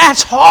Scripture.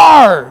 That's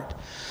hard.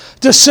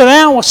 To sit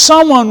down with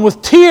someone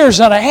with tears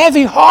and a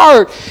heavy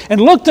heart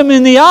and look them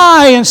in the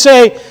eye and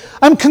say,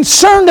 I'm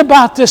concerned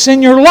about this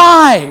in your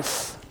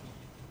life.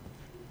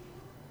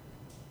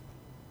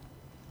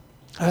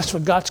 That's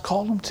what God's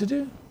called them to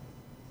do.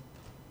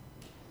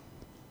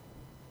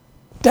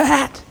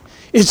 That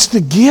is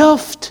the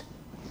gift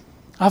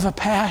of a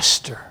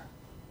pastor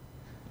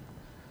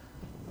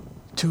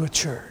to a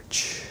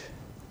church.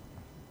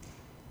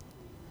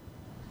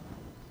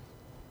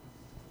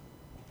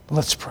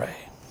 Let's pray.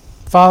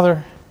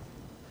 Father,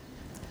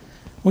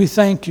 we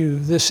thank you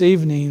this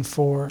evening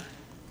for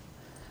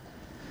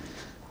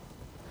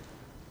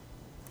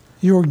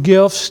your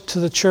gifts to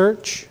the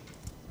church.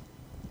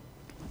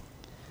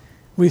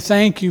 We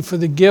thank you for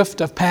the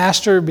gift of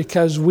pastor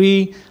because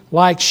we,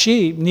 like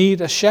sheep,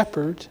 need a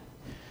shepherd.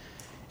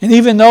 And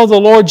even though the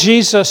Lord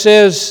Jesus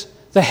is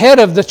the head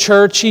of the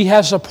church, He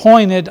has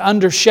appointed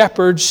under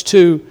shepherds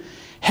to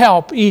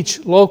help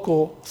each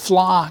local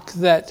flock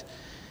that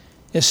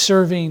is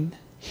serving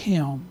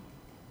Him.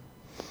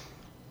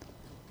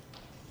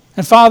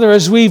 And Father,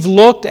 as we've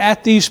looked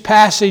at these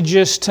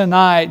passages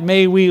tonight,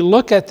 may we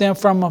look at them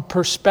from a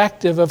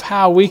perspective of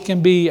how we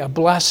can be a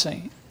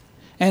blessing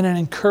and an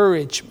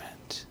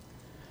encouragement.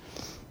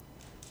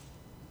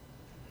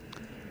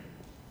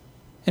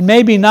 And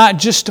maybe not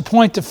just to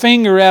point the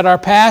finger at our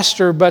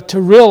pastor, but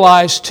to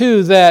realize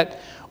too that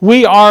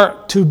we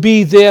are to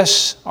be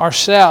this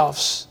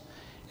ourselves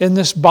in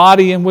this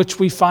body in which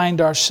we find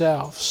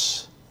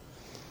ourselves.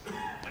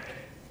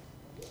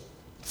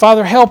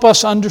 Father, help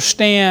us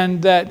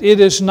understand that it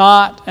is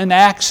not an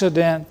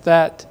accident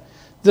that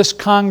this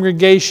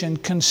congregation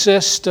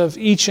consists of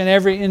each and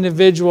every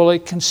individual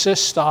it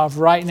consists of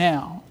right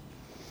now.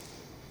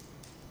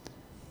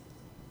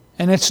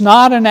 And it's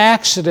not an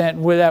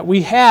accident that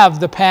we have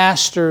the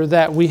pastor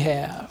that we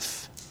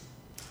have.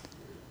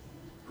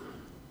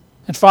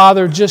 And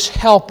Father, just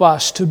help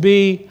us to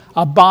be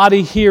a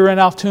body here in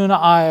Altoona,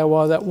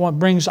 Iowa that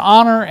brings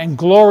honor and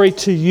glory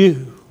to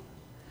you.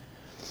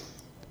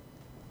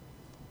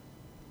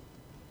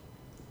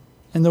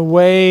 In the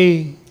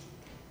way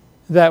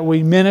that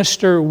we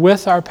minister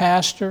with our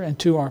pastor and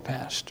to our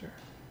pastor.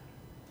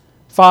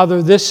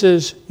 Father, this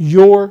is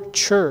your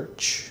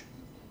church.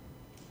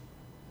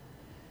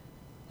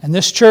 And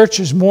this church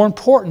is more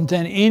important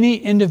than any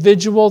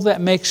individual that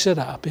makes it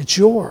up. It's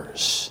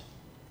yours.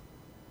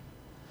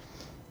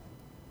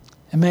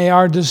 And may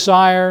our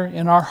desire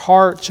in our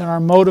hearts and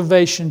our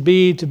motivation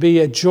be to be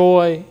a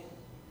joy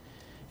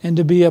and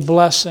to be a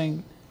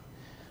blessing,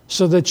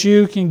 so that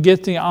you can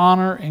get the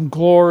honor and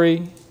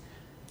glory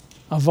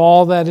of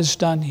all that is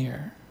done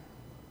here.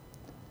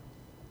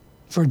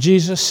 For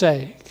Jesus'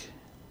 sake,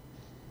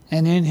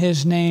 and in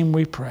His name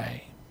we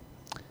pray.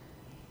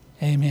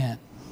 Amen.